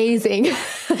amazing.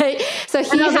 So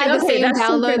he had the same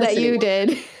download that you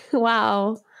did.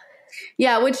 Wow.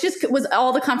 Yeah, which just was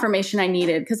all the confirmation I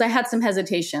needed, because I had some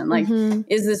hesitation. Like,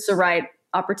 is this the right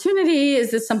opportunity?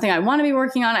 Is this something I want to be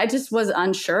working on? I just was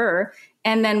unsure.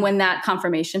 And then when that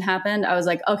confirmation happened, I was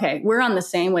like, okay, we're on the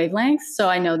same wavelength. So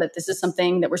I know that this is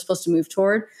something that we're supposed to move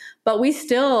toward. But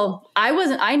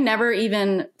I never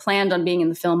even planned on being in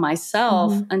the film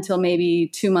myself until maybe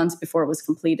 2 months before it was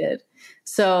completed.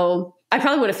 So I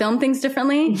probably would have filmed things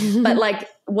differently. But like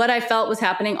what I felt was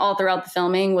happening all throughout the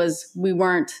filming was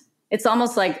it's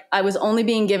almost like I was only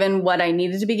being given what I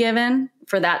needed to be given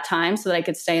for that time so that I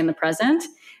could stay in the present.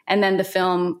 And then the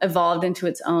film evolved into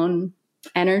its own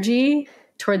energy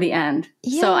toward the end.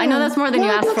 Yeah. So I know that's more than you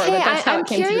asked for, but that's how it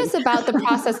came. I'm curious about the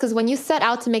process, because when you set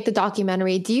out to make the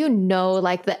documentary, do you know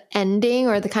like the ending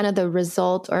or the kind of the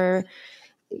result, or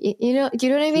do you know what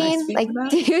I mean? Like,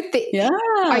 do you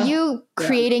are you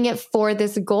creating it for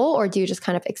this goal, or do you just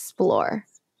kind of explore?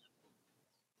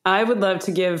 I would love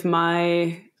to give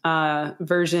my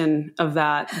version of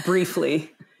that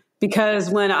briefly. Because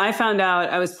when I found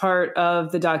out I was part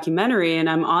of the documentary and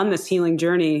I'm on this healing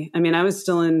journey, I mean, I was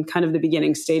still in kind of the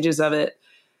beginning stages of it.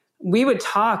 We would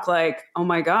talk like, oh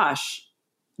my gosh,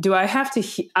 do I have to,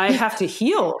 I have to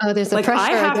heal? Oh, there's a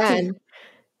pressure again.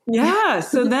 Yeah.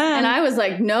 So then. And I was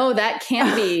like, no, that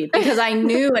can't be, because I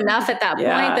knew enough at that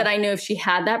point that I knew if she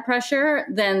had that pressure,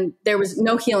 then there was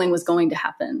no healing was going to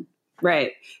happen.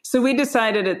 Right. So we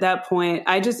decided at that point,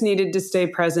 I just needed to stay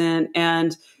present,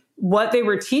 and what they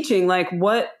were teaching, like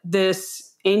what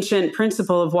this ancient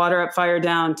principle of water up, fire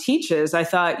down teaches, I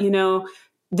thought,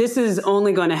 this is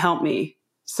only going to help me.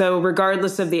 So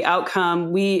regardless of the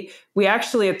outcome, we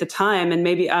actually at the time, and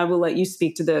maybe I will let you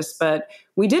speak to this, but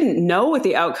we didn't know what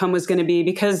the outcome was going to be,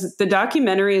 because the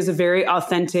documentary is a very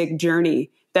authentic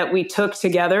journey that we took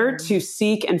together to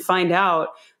seek and find out,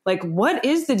 like, what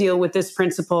is the deal with this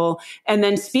principle? And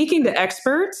then speaking to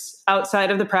experts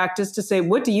outside of the practice to say,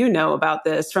 what do you know about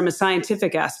this from a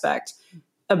scientific aspect,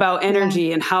 about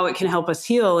energy and how it can help us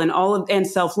heal, and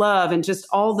self-love, and just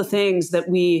all the things that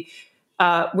we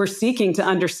were seeking to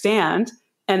understand.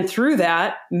 And through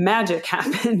that, magic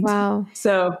happened. Wow.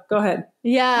 So go ahead.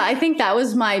 Yeah, I think that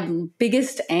was my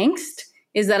biggest angst,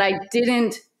 is that I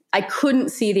couldn't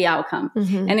see the outcome.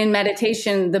 And in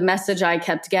meditation, the message I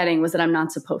kept getting was that I'm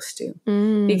not supposed to,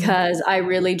 because I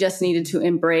really just needed to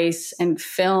embrace and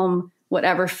film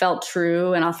whatever felt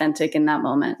true and authentic in that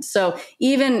moment. So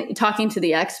even talking to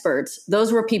the experts,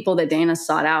 those were people that Dana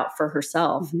sought out for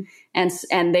herself,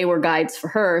 and they were guides for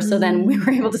her. So then we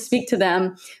were able to speak to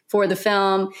them for the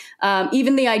film.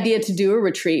 Even the idea to do a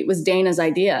retreat was Dana's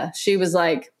idea. She was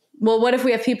like, well, what if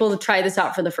we have people to try this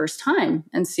out for the first time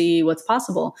and see what's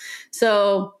possible?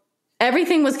 So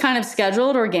everything was kind of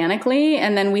scheduled organically.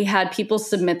 And then we had people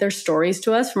submit their stories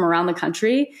to us from around the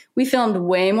country. We filmed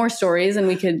way more stories than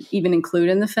we could even include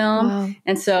in the film. Wow.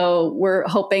 And so we're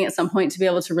hoping at some point to be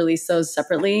able to release those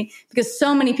separately, because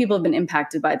so many people have been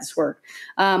impacted by this work.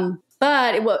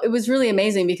 But it was really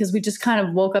amazing, because we just kind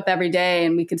of woke up every day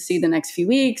and we could see the next few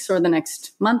weeks or the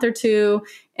next month or two.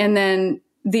 And then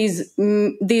these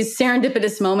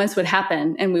serendipitous moments would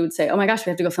happen, and we would say, oh my gosh,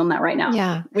 we have to go film that right now.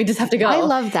 Yeah. We just have to go. I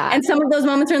love that. And some of those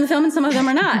moments are in the film and some of them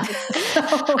are not.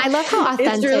 So I love how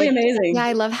authentic. It's really amazing. Yeah,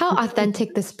 I love how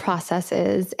authentic this process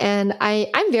is. And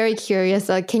I'm very curious.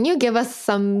 Can you give us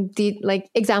some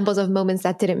examples of moments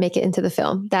that didn't make it into the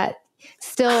film that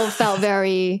still felt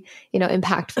very,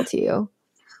 impactful to you?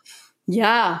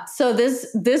 Yeah. So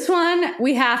this one,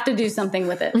 we have to do something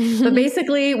with it. But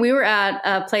basically, we were at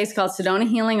a place called Sedona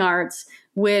Healing Arts,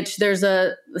 which there's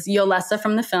a Yolessa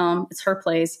from the film. It's her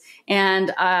place.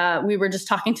 And we were just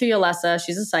talking to Yolessa.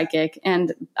 She's a psychic.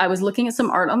 And I was looking at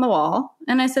some art on the wall.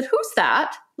 And I said, who's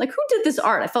that? Like, who did this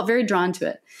art? I felt very drawn to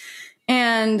it.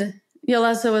 And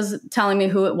Yolessa was telling me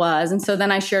who it was. And so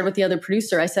then I shared with the other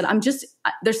producer. I said,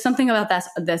 there's something about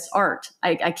this art.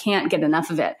 I can't get enough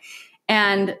of it.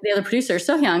 And the other producer,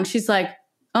 So-Hyung, she's like,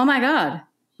 oh my God,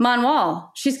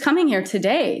 Manwal, she's coming here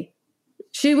today.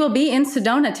 She will be in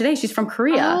Sedona today. She's from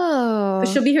Korea, but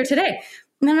she'll be here today.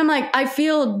 And then I'm like, I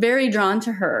feel very drawn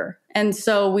to her. And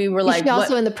so we were like, is she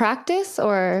also in the practice,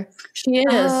 or? She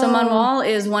is. So Manwal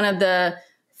is one of the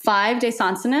 5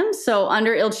 Daesansanim. So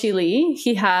under Ilchi Lee,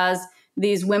 he has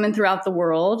these women throughout the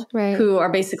world who are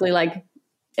basically like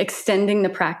extending the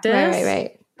practice.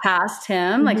 Right. Past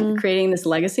him, like creating this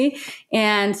legacy.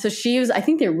 And so she was, I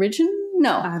think the original,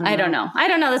 I don't know. I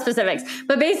don't know the specifics,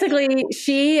 but basically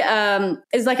she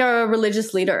is like a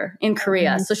religious leader in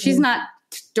Korea. So she's not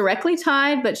directly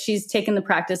tied, but she's taken the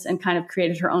practice and kind of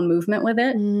created her own movement with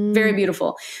it. Very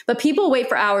beautiful. But people wait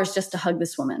for hours just to hug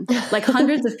this woman. Like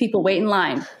hundreds of people wait in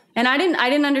line. And I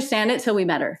didn't understand it till we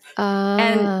met her.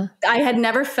 And I had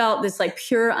never felt this like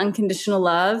pure unconditional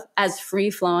love as free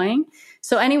flowing.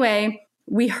 So anyway,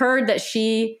 we heard that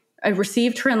she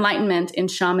received her enlightenment in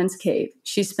Shaman's Cave.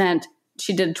 She spent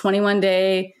she did a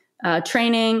 21-day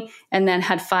training and then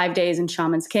had 5 days in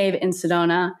Shaman's Cave in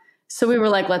Sedona. So we were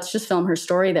like, let's just film her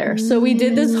story there. So we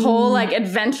did this whole like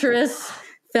adventurous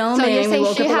filming. So you're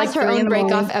saying she has her own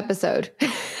break-off episode.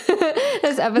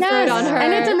 This episode on her.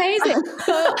 And it's amazing.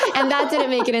 And that didn't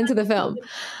make it into the film.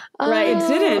 Right, it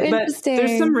didn't, but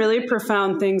there's some really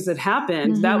profound things that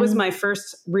happened. That was my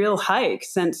first real hike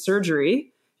since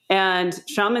surgery. And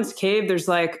Shaman's Cave, there's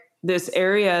like this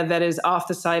area that is off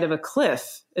the side of a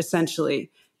cliff, essentially.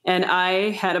 And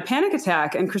I had a panic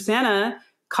attack. And Krisanna,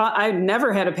 I'd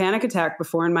never had a panic attack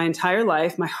before in my entire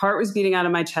life. My heart was beating out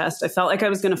of my chest. I felt like I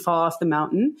was going to fall off the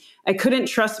mountain. I couldn't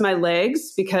trust my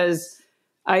legs because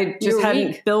I just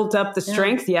hadn't built up the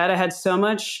strength yet. I had so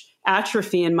much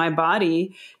atrophy in my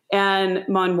body. And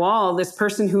Manuel, this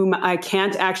person whom I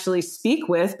can't actually speak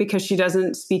with because she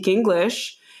doesn't speak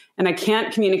English and I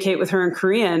can't communicate with her in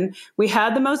Korean, we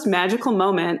had the most magical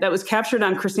moment that was captured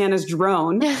on Krisanna's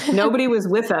drone. Nobody was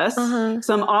with us.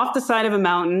 So I'm off the side of a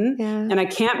mountain and I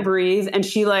can't breathe. And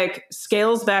she like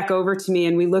scales back over to me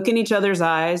and we look in each other's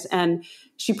eyes and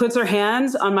she puts her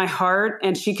hands on my heart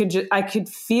and I could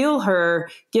feel her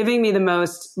giving me the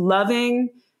most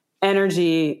loving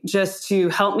energy just to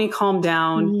help me calm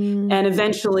down. And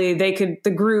eventually the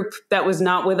group that was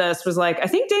not with us was like, I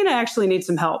think Dana actually needs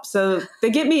some help. So they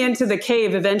get me into the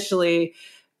cave eventually,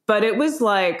 but it was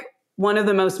like one of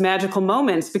the most magical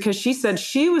moments because she said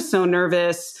she was so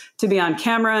nervous to be on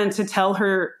camera and to tell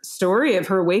her story of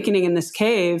her awakening in this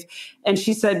cave. And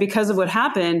she said, because of what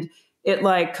happened, it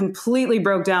like completely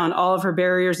broke down all of her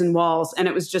barriers and walls. And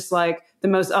it was just like the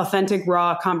most authentic,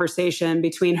 raw conversation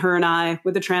between her and I,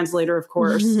 with the translator, of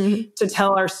course, to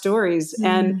tell our stories.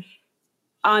 And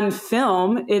on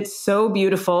film, it's so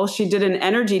beautiful. She did an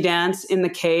energy dance in the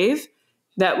cave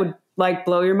that would like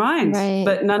blow your mind. Right.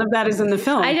 But none of that is in the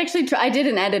film. I did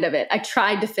an edit of it. I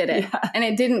tried to fit it and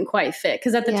it didn't quite fit.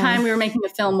 Because at the time we were making a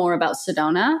film more about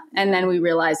Sedona. And then we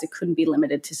realized it couldn't be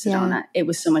limited to Sedona. It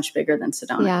was so much bigger than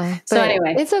Sedona. Yeah, so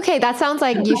anyway. It's okay. That sounds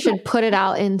like you should put it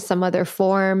out in some other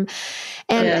form.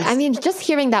 And I mean, just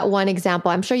hearing that one example,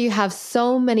 I'm sure you have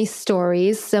so many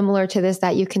stories similar to this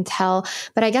that you can tell.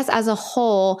 But I guess as a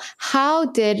whole, how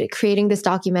did creating this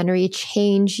documentary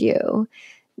change you?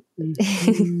 You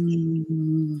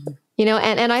know,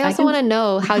 and I also want to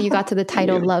know how you got to the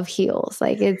title Love Heals.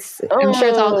 Like I'm sure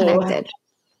it's all connected.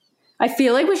 I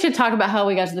feel like we should talk about how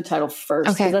we got to the title first,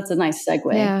 because that's a nice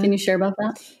segue. Can you share about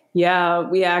that? Yeah,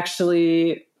 we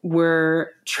actually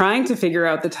were trying to figure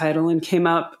out the title and came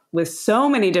up with so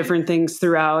many different things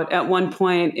throughout. At one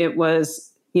point, it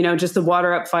was, you know, just the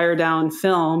water up, fire down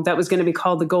film that was going to be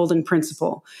called The Golden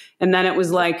Principle. And then it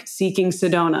was like Seeking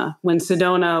Sedona, when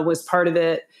Sedona was part of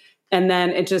it. And then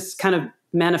it just kind of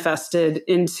manifested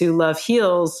into Love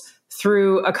Heals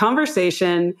through a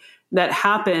conversation that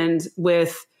happened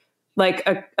with like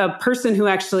a person who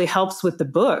actually helps with the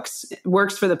books,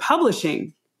 works for the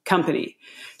publishing company.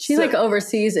 She like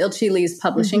oversees Ilchi Lee's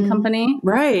publishing company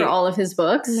for all of his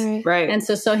books. Right. And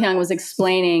so Sohyang was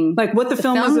explaining like what the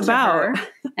film was about.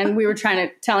 And we were trying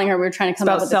to come up with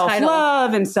the title.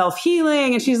 Self-love and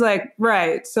self-healing. And she's like,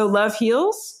 right. So Love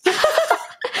Heals?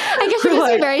 I guess she's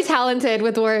like, very talented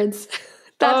with words.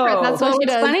 That's what she does.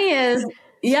 What's funny is,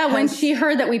 when she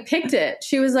heard that we picked it,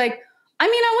 she was like, I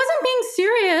mean, I wasn't being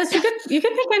serious. You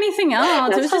could pick anything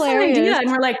else. It was just an idea.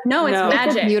 And we're like, no, it's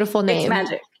magic. It's a beautiful name. It's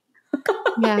magic.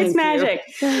 It's magic.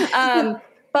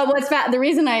 But the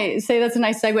reason I say that's a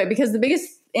nice segue, because the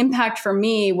biggest impact for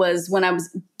me was when I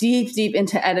was deep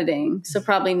into editing. So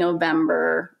probably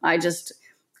November, I just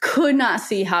could not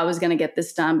see how I was going to get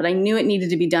this done, but I knew it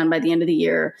needed to be done by the end of the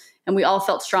year. And we all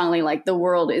felt strongly like the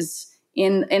world is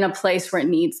in a place where it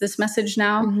needs this message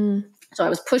now. So I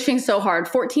was pushing so hard,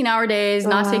 14-hour days,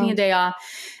 not taking a day off.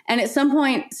 And at some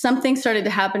point, something started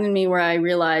to happen in me where I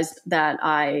realized that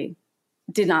I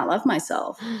did not love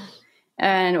myself.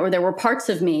 Or there were parts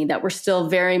of me that were still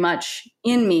very much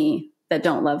in me that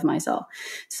don't love myself.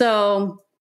 So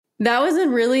that was a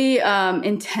really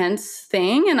intense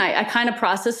thing. And I kind of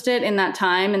processed it in that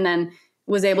time and then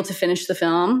was able to finish the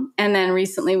film. And then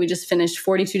recently we just finished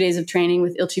 42 days of training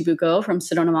with Ilchi Buko from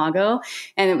Sedona Mago.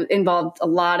 And it involved a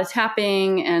lot of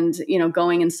tapping and, you know,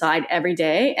 going inside every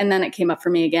day. And then it came up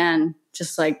for me again,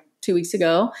 just like 2 weeks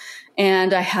ago.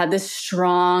 And I had this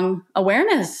strong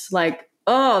awareness, like,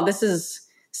 oh, this is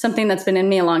something that's been in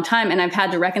me a long time. And I've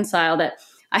had to reconcile that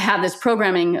I have this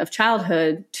programming of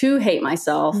childhood to hate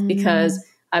myself because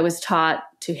I was taught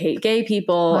to hate gay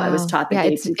people. I was taught that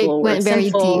gay people were sinful. Very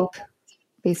deep,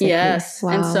 basically. Yes.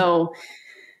 And so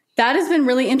that has been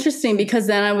really interesting because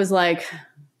then I was like,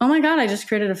 oh my God, I just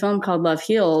created a film called Love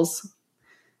Heals.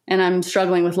 and I'm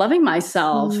struggling with loving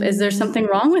myself. Is there something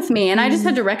wrong with me? And I just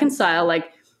had to reconcile,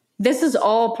 like, this is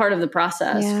all part of the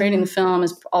process. Yeah. Creating the film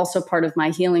is also part of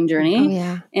my healing journey. Oh,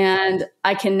 yeah. And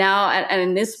I can now, and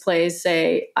in this place,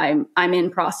 say I'm in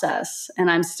process,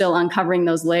 and I'm still uncovering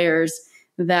those layers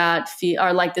that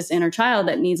are like this inner child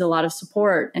that needs a lot of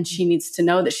support. And she needs to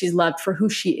know that she's loved for who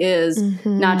she is,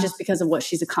 not just because of what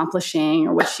she's accomplishing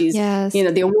or what she's,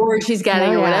 the award she's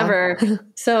getting or whatever.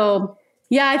 So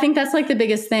yeah, I think that's like the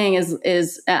biggest thing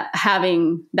is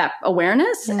having that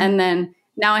awareness. And then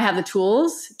now I have the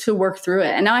tools to work through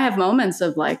it. And now I have moments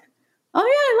of like, oh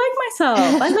yeah, I like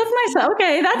myself. I love myself.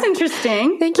 Okay, that's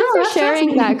interesting. Thank you for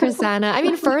sharing that, Krisanna. I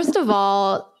mean, first of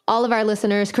all of our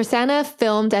listeners, Krisanna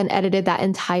filmed and edited that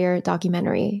entire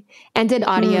documentary and did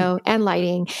audio and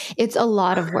lighting. It's a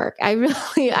lot of work.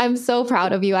 I'm so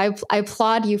proud of you. I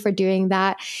applaud you for doing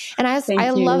that. And I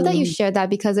love that you shared that,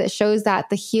 because it shows that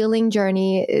the healing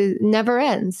journey never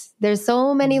ends. There's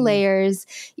so many layers.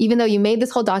 Even though you made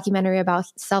this whole documentary about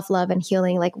self-love and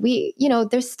healing, like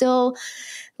there's still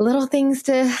little things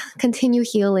to continue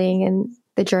healing, and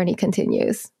the journey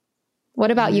continues.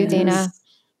 What about you, Dana?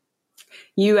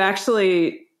 You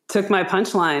actually took my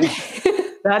punchline.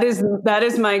 That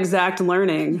is my exact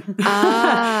learning.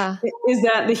 Is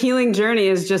that the healing journey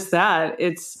is just that.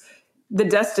 It's the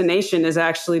destination is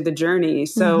actually the journey.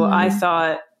 So I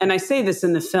thought, and I say this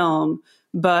in the film,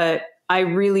 but I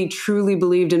really truly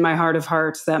believed in my heart of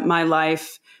hearts that my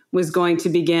life was going to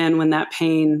begin when that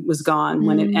pain was gone,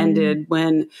 when it ended,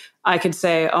 when I could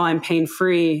say, oh, I'm pain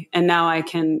free. And now I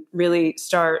can really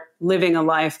start living a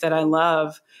life that I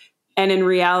love. And in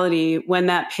reality, when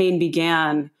that pain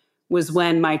began was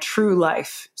when my true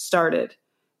life started,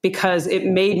 because it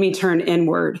made me turn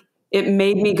inward. It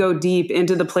made me go deep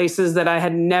into the places that I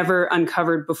had never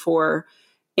uncovered before.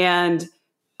 And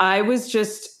my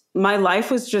life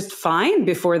was just fine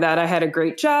before that. I had a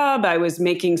great job. I was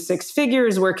making 6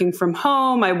 figures, working from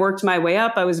home. I worked my way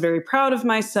up. I was very proud of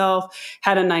myself,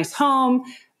 had a nice home.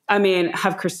 I mean,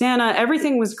 have Krisanna,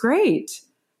 everything was great.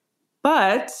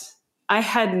 But I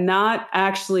had not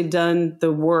actually done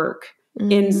the work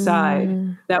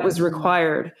inside that was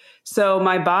required. So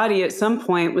my body at some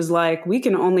point was like, we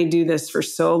can only do this for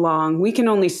so long. We can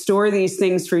only store these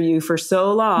things for you for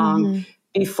so long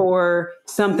before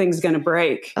something's going to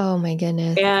break. Oh my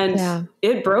goodness. And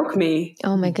it broke me.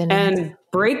 Oh my goodness. And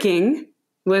breaking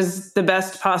was the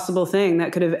best possible thing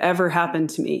that could have ever happened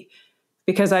to me,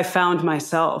 because I found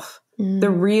myself, the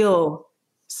real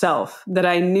self that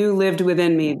I knew lived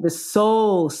within me. The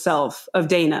soul self of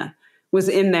Dana was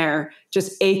in there,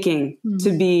 just aching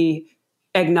to be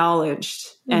acknowledged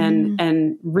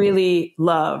and really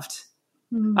loved.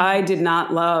 I did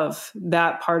not love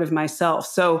that part of myself.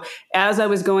 So as I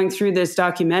was going through this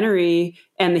documentary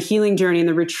and the healing journey and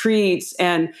the retreats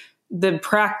and the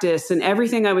practice and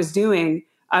everything I was doing,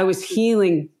 I was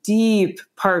healing deep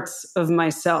parts of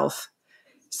myself.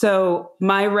 So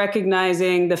my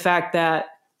recognizing the fact that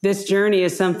this journey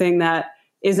is something that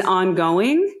is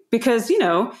ongoing, because,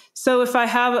 so if I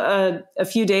have a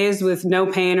few days with no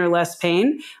pain or less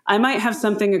pain, I might have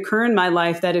something occur in my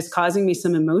life that is causing me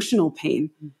some emotional pain.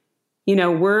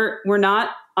 We're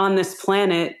not on this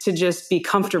planet to just be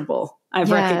comfortable. I've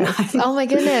recognized. Oh my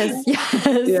goodness.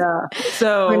 Yes. Yeah.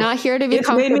 So we're not here to be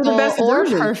comfortable or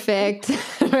perfect,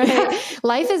 right?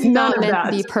 Life is not meant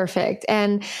to be perfect.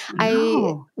 And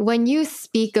when you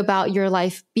speak about your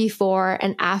life before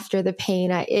and after the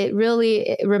pain, it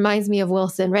reminds me of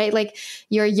Wilson, right? Like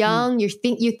you're young, you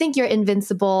think you're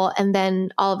invincible, and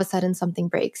then all of a sudden something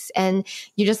breaks and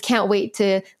you just can't wait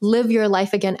to live your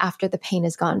life again after the pain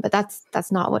is gone. But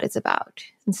that's not what it's about.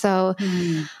 And so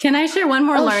can I share one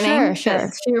more learning?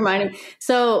 Sure. She reminded me.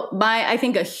 So I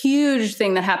think a huge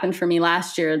thing that happened for me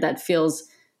last year that feels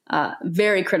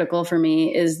very critical for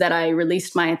me is that I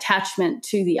released my attachment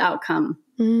to the outcome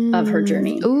of her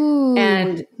journey. Ooh,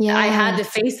 and I had to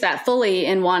face that fully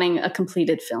in wanting a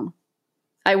completed film.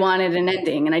 I wanted an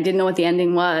ending, and I didn't know what the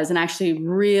ending was, and actually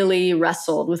really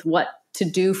wrestled with what to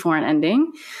do for an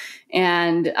ending.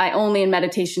 And I only in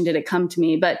meditation did it come to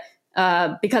me. But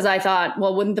because I thought,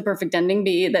 well, wouldn't the perfect ending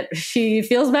be that she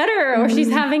feels better or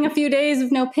she's having a few days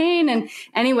of no pain? And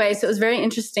anyway, so it was very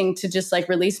interesting to just like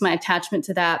release my attachment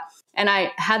to that. And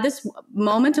I had this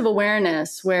moment of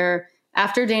awareness where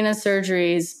after Dana's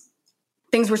surgeries,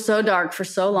 things were so dark for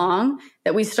so long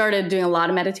that we started doing a lot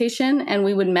of meditation, and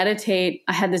we would meditate.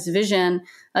 I had this vision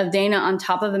of Dana on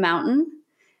top of the mountain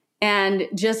and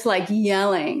just like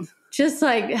yelling, just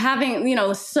like having,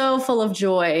 so full of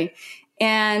joy.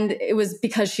 And it was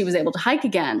because she was able to hike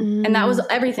again. And that was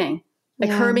everything. like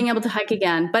her being able to hike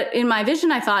again. But in my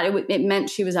vision, I thought it meant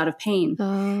she was out of pain.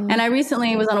 And I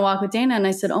recently was on a walk with Dana and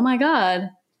I said, oh my God,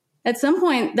 at some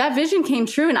point that vision came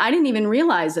true and I didn't even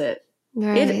realize it.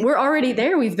 Right. We're already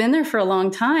there. We've been there for a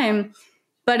long time,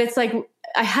 but it's like,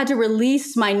 I had to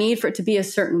release my need for it to be a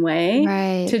certain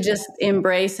way, to just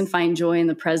embrace and find joy in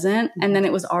the present. And then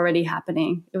it was already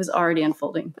happening. It was already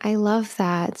unfolding. I love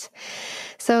that.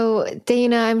 So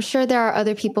Dana, I'm sure there are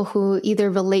other people who either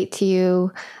relate to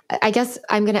you. I guess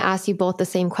I'm going to ask you both the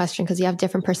same question because you have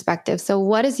different perspectives. So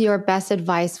what is your best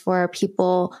advice for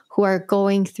people who are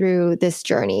going through this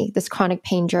journey, this chronic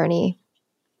pain journey?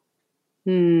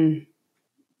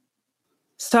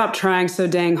 Stop trying so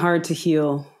dang hard to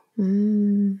heal.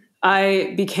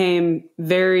 I became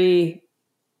very,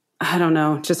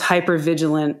 just hyper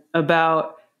vigilant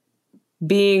about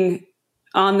being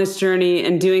on this journey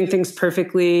and doing things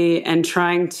perfectly and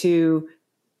trying to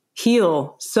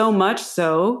heal, so much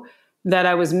so that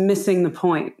I was missing the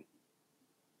point.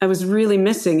 I was really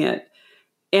missing it.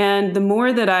 And the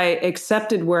more that I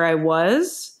accepted where I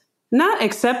was, not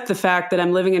accept the fact that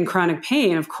I'm living in chronic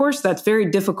pain. Of course, that's very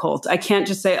difficult. I can't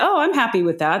just say, oh, I'm happy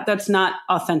with that. That's not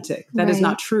authentic. That is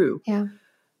not true. Yeah.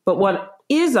 But what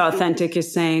is authentic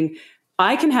is saying,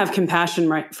 I can have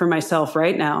compassion for myself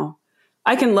right now.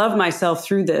 I can love myself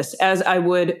through this as I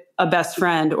would a best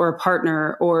friend or a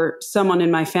partner or someone in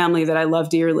my family that I love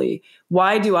dearly.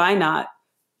 Why do I not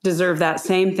deserve that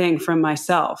same thing from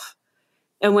myself?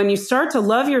 And when you start to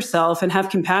love yourself and have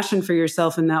compassion for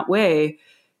yourself in that way,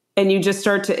 and you just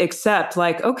start to accept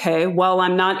like, okay, well,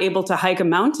 I'm not able to hike a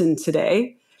mountain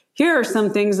today. Here are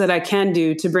some things that I can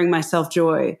do to bring myself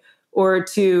joy or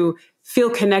to feel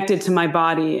connected to my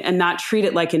body and not treat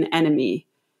it like an enemy.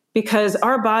 Because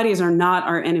our bodies are not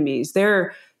our enemies.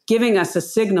 They're giving us a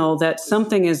signal that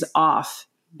something is off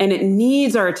and it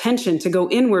needs our attention to go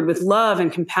inward with love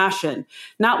and compassion,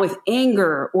 not with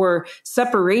anger or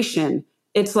separation.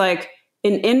 It's like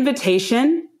an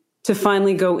invitation to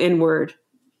finally go inward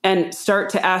and start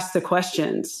to ask the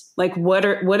questions like, what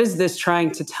is this trying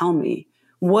to tell me?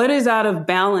 What is out of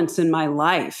balance in my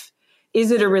life? Is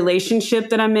it a relationship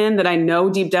that I'm in that I know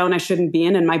deep down I shouldn't be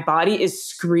in and my body is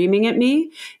screaming at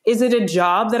me? Is it a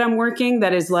job that I'm working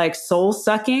that is like soul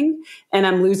sucking and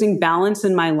I'm losing balance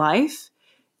in my life?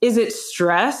 Is it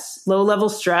stress, low level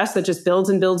stress that just builds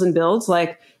and builds and builds?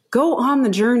 Like, go on the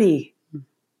journey.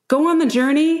 Go on the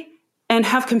journey and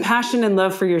have compassion and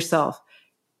love for yourself.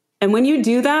 And when you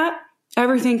do that,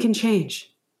 everything can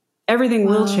change. Everything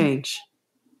will change.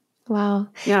 Wow.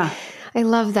 Yeah. I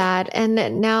love that. And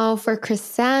now for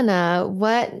Krisanna,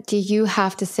 what do you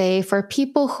have to say for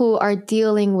people who are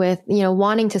dealing with,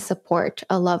 wanting to support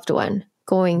a loved one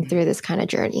going through this kind of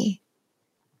journey?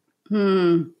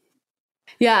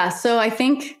 Yeah. So I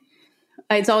think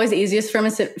it's always easiest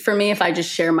for me if I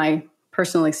just share my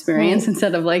personal experience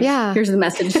instead of like, here's the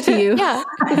message to you.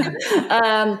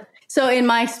 So in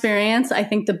my experience, I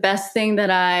think the best thing that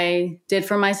I did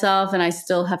for myself and I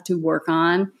still have to work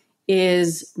on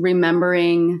is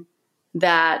remembering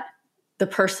that the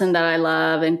person that I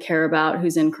love and care about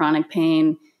who's in chronic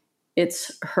pain,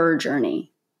 it's her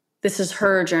journey. This is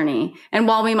her journey. And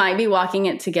while we might be walking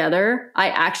it together, I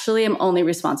actually am only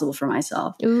responsible for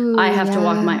myself. Ooh, I have to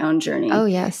walk my own journey. Oh,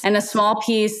 yes. And a small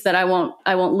piece that I won't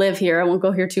live here. I won't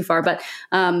go here too far, but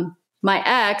my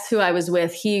ex, who I was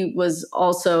with, he was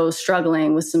also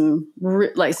struggling with some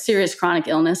serious chronic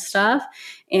illness stuff.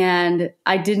 And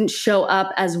I didn't show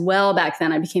up as well back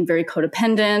then. I became very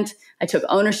codependent. I took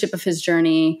ownership of his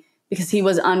journey because he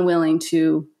was unwilling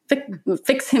to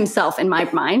fix himself in my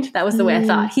mind. That was the way I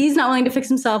thought. He's not willing to fix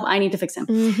himself. I need to fix him.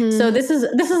 So this is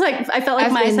like, I felt like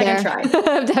I've my been second there.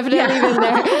 try. I've definitely been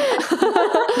there.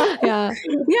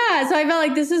 Yeah. So I felt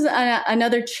like this is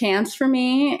another chance for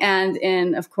me.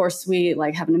 And of course we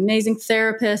have an amazing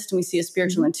therapist and we see a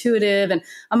spiritual intuitive, and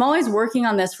I'm always working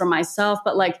on this for myself.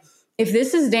 But if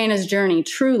this is Dana's journey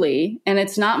truly, and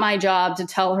it's not my job to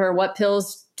tell her what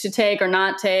pills to take or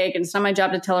not take, and it's not my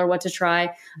job to tell her what to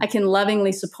try, I can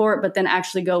lovingly support, but then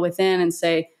actually go within and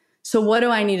say, so what do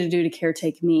I need to do to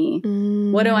caretake me?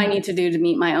 What do I need to do to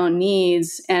meet my own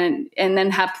needs? And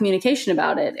then have communication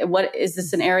about it. What is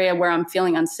this an area where I'm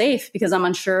feeling unsafe because I'm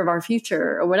unsure of our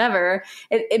future or whatever?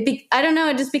 I don't know.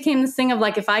 It just became this thing of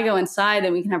if I go inside,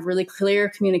 then we can have really clear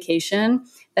communication.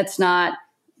 That's not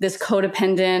this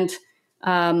codependent,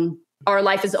 our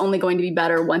life is only going to be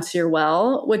better once you're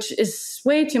well, which is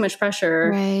way too much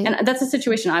pressure. Right. And that's a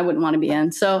situation I wouldn't want to be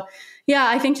in. So yeah,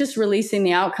 I think just releasing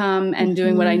the outcome and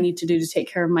doing what I need to do to take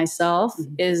care of myself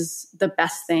is the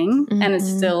best thing. And it's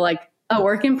still a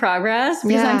work in progress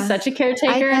because I'm such a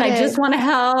caretaker and I just want to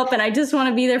help and I just want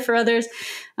to be there for others.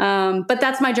 But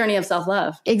that's my journey of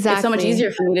self-love. Exactly. It's so much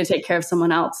easier for me to take care of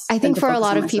someone else. I think for a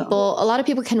lot of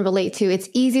people can relate to, it's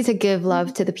easy to give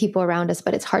love to the people around us,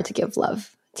 but it's hard to give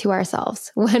love to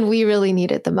ourselves when we really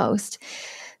need it the most.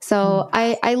 So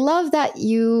I love that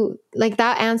you, like,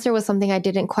 that answer was something I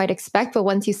didn't quite expect, but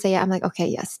once you say it, I'm like, okay,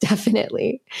 yes,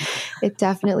 definitely. It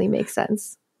definitely makes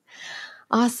sense.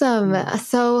 Awesome.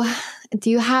 So do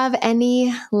you have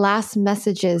any last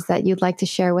messages that you'd like to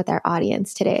share with our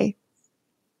audience today?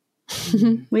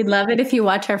 We'd love it if you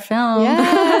watch our film.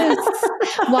 Yes.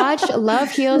 Watch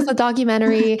Love Heals, the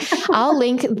documentary. I'll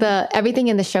link everything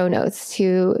in the show notes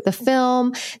to the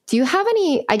film. Do you have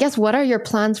any, I guess, what are your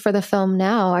plans for the film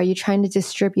now? Are you trying to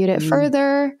distribute it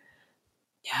further?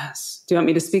 Yes. Do you want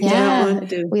me to speak to that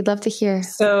one? We'd love to hear.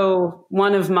 So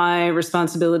one of my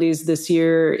responsibilities this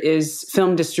year is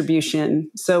film distribution.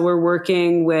 So we're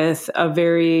working with a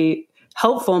very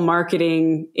helpful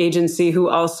marketing agency who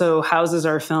also houses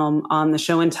our film on the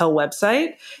Show and Tell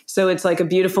website. So it's like a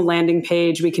beautiful landing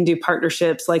page. We can do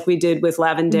partnerships like we did with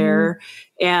Lavender.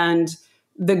 And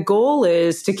the goal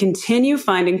is to continue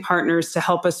finding partners to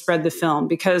help us spread the film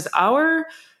because our,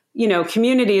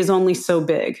 community is only so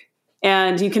big.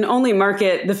 And you can only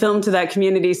market the film to that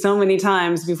community so many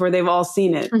times before they've all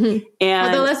seen it. And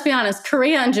although, let's be honest,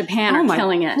 Korea and Japan are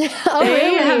killing it.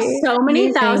 They have so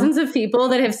many thousands of people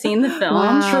that have seen the film.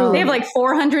 Wow. They have like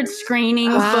 400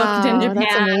 screenings booked in Japan.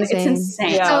 That's amazing. It's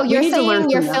insane. Yeah. So you're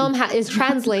saying your film is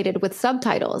translated with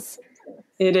subtitles?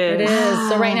 It is. It is.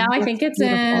 So right now I think it's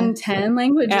in 10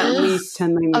 languages. At least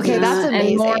 10 languages. Okay, that's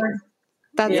amazing. And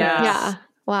more. Yeah.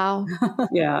 Wow.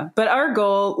 Yeah. But our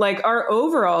goal, like our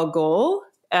overall goal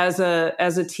as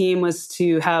a team was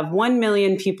to have 1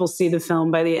 million people see the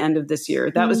film by the end of this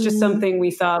year. That was just something we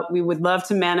thought we would love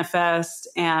to manifest.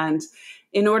 And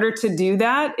in order to do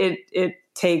that, it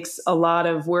takes a lot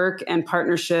of work and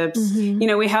partnerships.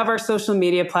 We have our social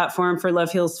media platform for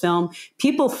Love Heals Film.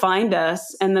 People find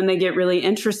us and then they get really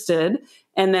interested.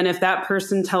 And then if that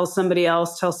person tells somebody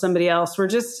else,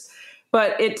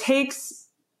 but it takes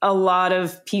a lot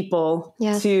of people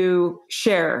to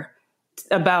share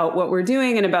about what we're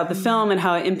doing and about the film and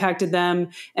how it impacted them.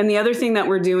 And the other thing that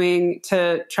we're doing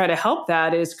to try to help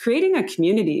that is creating a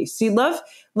community. See, Love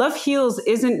Heals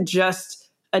isn't just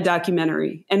a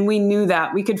documentary. And we knew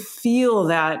that. We could feel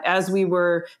that as we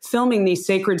were filming these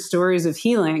sacred stories of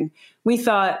healing. We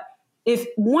thought, if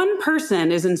one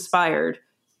person is inspired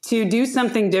to do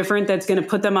something different that's going to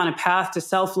put them on a path to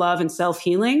self-love and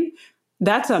self-healing,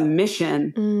 that's a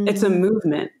mission. It's a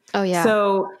movement. Oh, yeah.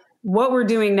 So what we're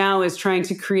doing now is trying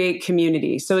to create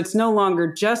community. So it's no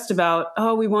longer just about,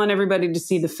 we want everybody to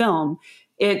see the film.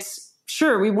 It's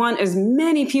sure, we want as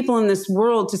many people in this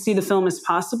world to see the film as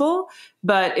possible,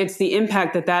 but it's the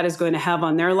impact that is going to have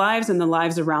on their lives and the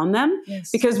lives around them.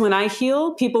 Yes. Because when I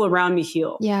heal, people around me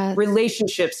heal. Yeah.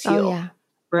 Relationships heal. Oh, yeah.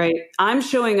 Right. I'm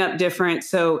showing up different.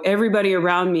 So everybody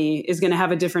around me is going to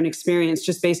have a different experience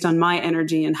just based on my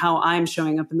energy and how I'm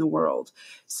showing up in the world.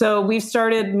 So we've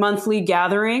started monthly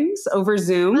gatherings over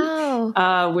Zoom,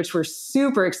 which we're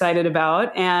super excited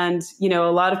about. And,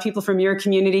 a lot of people from your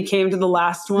community came to the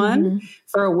last one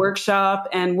for a workshop.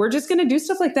 And we're just going to do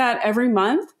stuff like that every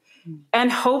month and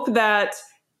hope that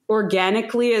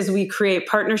organically, as we create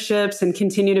partnerships and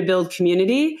continue to build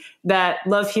community, that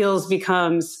Love Heals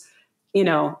becomes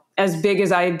as big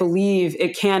as I believe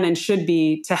it can and should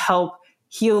be to help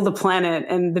heal the planet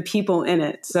and the people in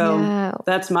it. So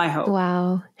that's my hope.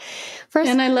 Wow.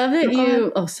 And I love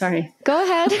that sorry. Go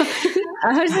ahead.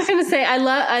 I was just going to say, I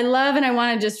love, and I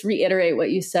want to just reiterate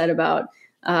what you said about,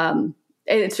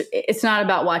 it's not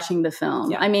about watching the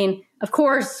film. Yeah. I mean, of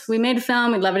course, we made a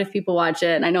film. We'd love it if people watch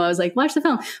it. And I know I was like, watch the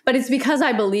film. But it's because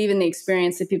I believe in the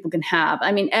experience that people can have.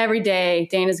 I mean, every day,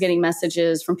 Dana's getting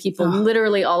messages from people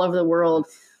literally all over the world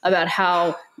about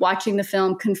how watching the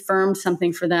film confirmed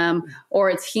something for them,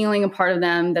 or it's healing a part of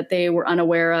them that they were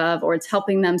unaware of, or it's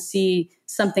helping them see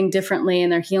something differently in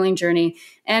their healing journey.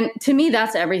 And to me,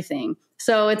 that's everything.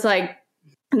 So it's like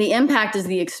the impact is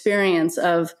the experience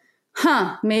of,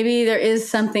 maybe there is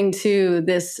something to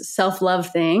this self-love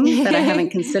thing that I haven't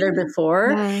considered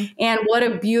before. Yeah. And what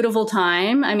a beautiful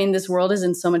time. I mean, this world is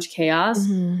in so much chaos.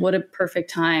 What a perfect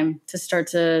time to start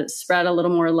to spread a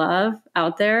little more love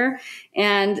out there.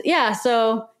 And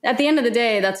so at the end of the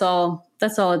day, that's all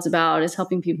it's about, is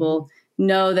helping people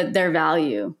know that their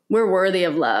value we're worthy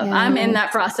of love. Yes. I'm in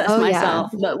that process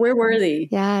myself, but we're worthy.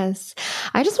 Yes.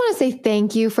 I just want to say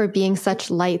thank you for being such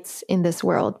lights in this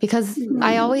world, because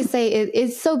I always say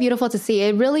it's so beautiful to see.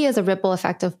 It really is a ripple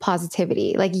effect of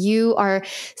positivity. Like, you are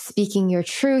speaking your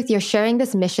truth. You're sharing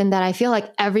this mission that I feel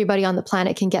like everybody on the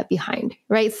planet can get behind,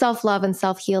 right? Self-love and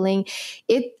self-healing.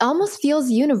 It almost feels,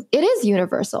 it is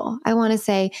universal. I want to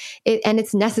say it, and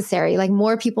it's necessary. Like,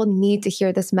 more people need to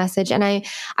hear this message. And I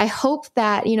hope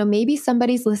that, maybe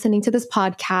somebody's listening to this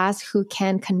podcast who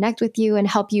can connect with you and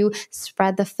help you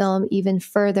spread the film even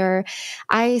further.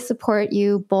 I support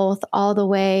you both all the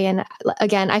way. And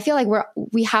again, I feel like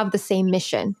we have the same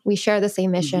mission. We share the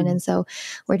same mission. And so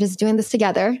we're just doing this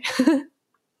together.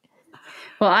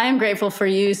 Well, I am grateful for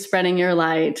you spreading your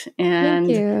light. And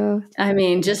thank you. I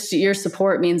mean, just your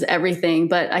support means everything.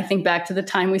 But I think back to the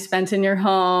time we spent in your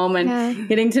home and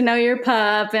getting to know your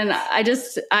pup. And I'm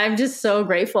just so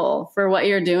grateful for what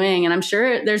you're doing. And I'm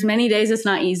sure there's many days it's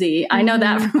not easy. I know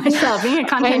that for myself. Being a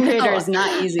content creator is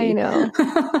not easy. I know.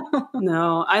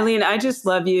 No, Eileen, I just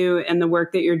love you and the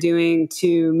work that you're doing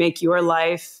to make your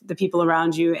life, the people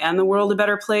around you, and the world a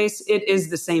better place. It is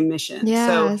the same mission.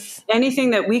 Yes. So anything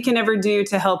that we can ever do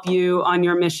to help you on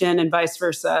your mission and vice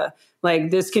versa, like,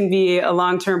 this can be a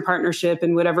long-term partnership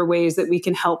in whatever ways that we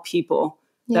can help people.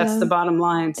 That's the bottom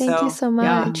line. Thank you so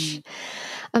much. Yeah.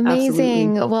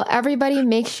 Amazing. Absolutely. Well, everybody,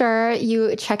 make sure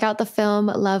you check out the film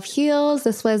Love Heals.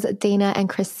 This was Dana and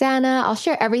Krisanna. I'll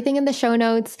share everything in the show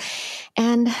notes.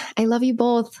 And I love you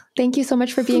both. Thank you so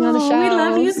much for being on the show. We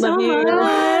love you so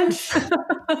much.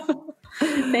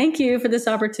 Thank you for this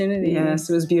opportunity. Yes,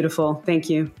 it was beautiful. Thank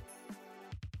you.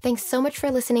 Thanks so much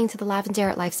for listening to The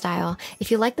Lavender Lifestyle.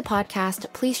 If you like the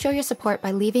podcast, please show your support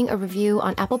by leaving a review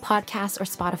on Apple Podcasts or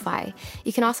Spotify.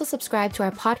 You can also subscribe to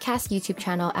our podcast YouTube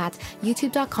channel at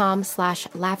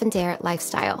youtube.com/Lavender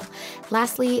Lifestyle.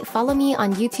 Lastly, follow me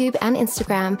on YouTube and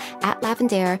Instagram at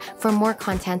Lavender for more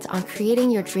content on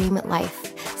creating your dream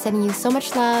life. Sending you so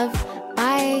much love.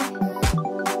 Bye.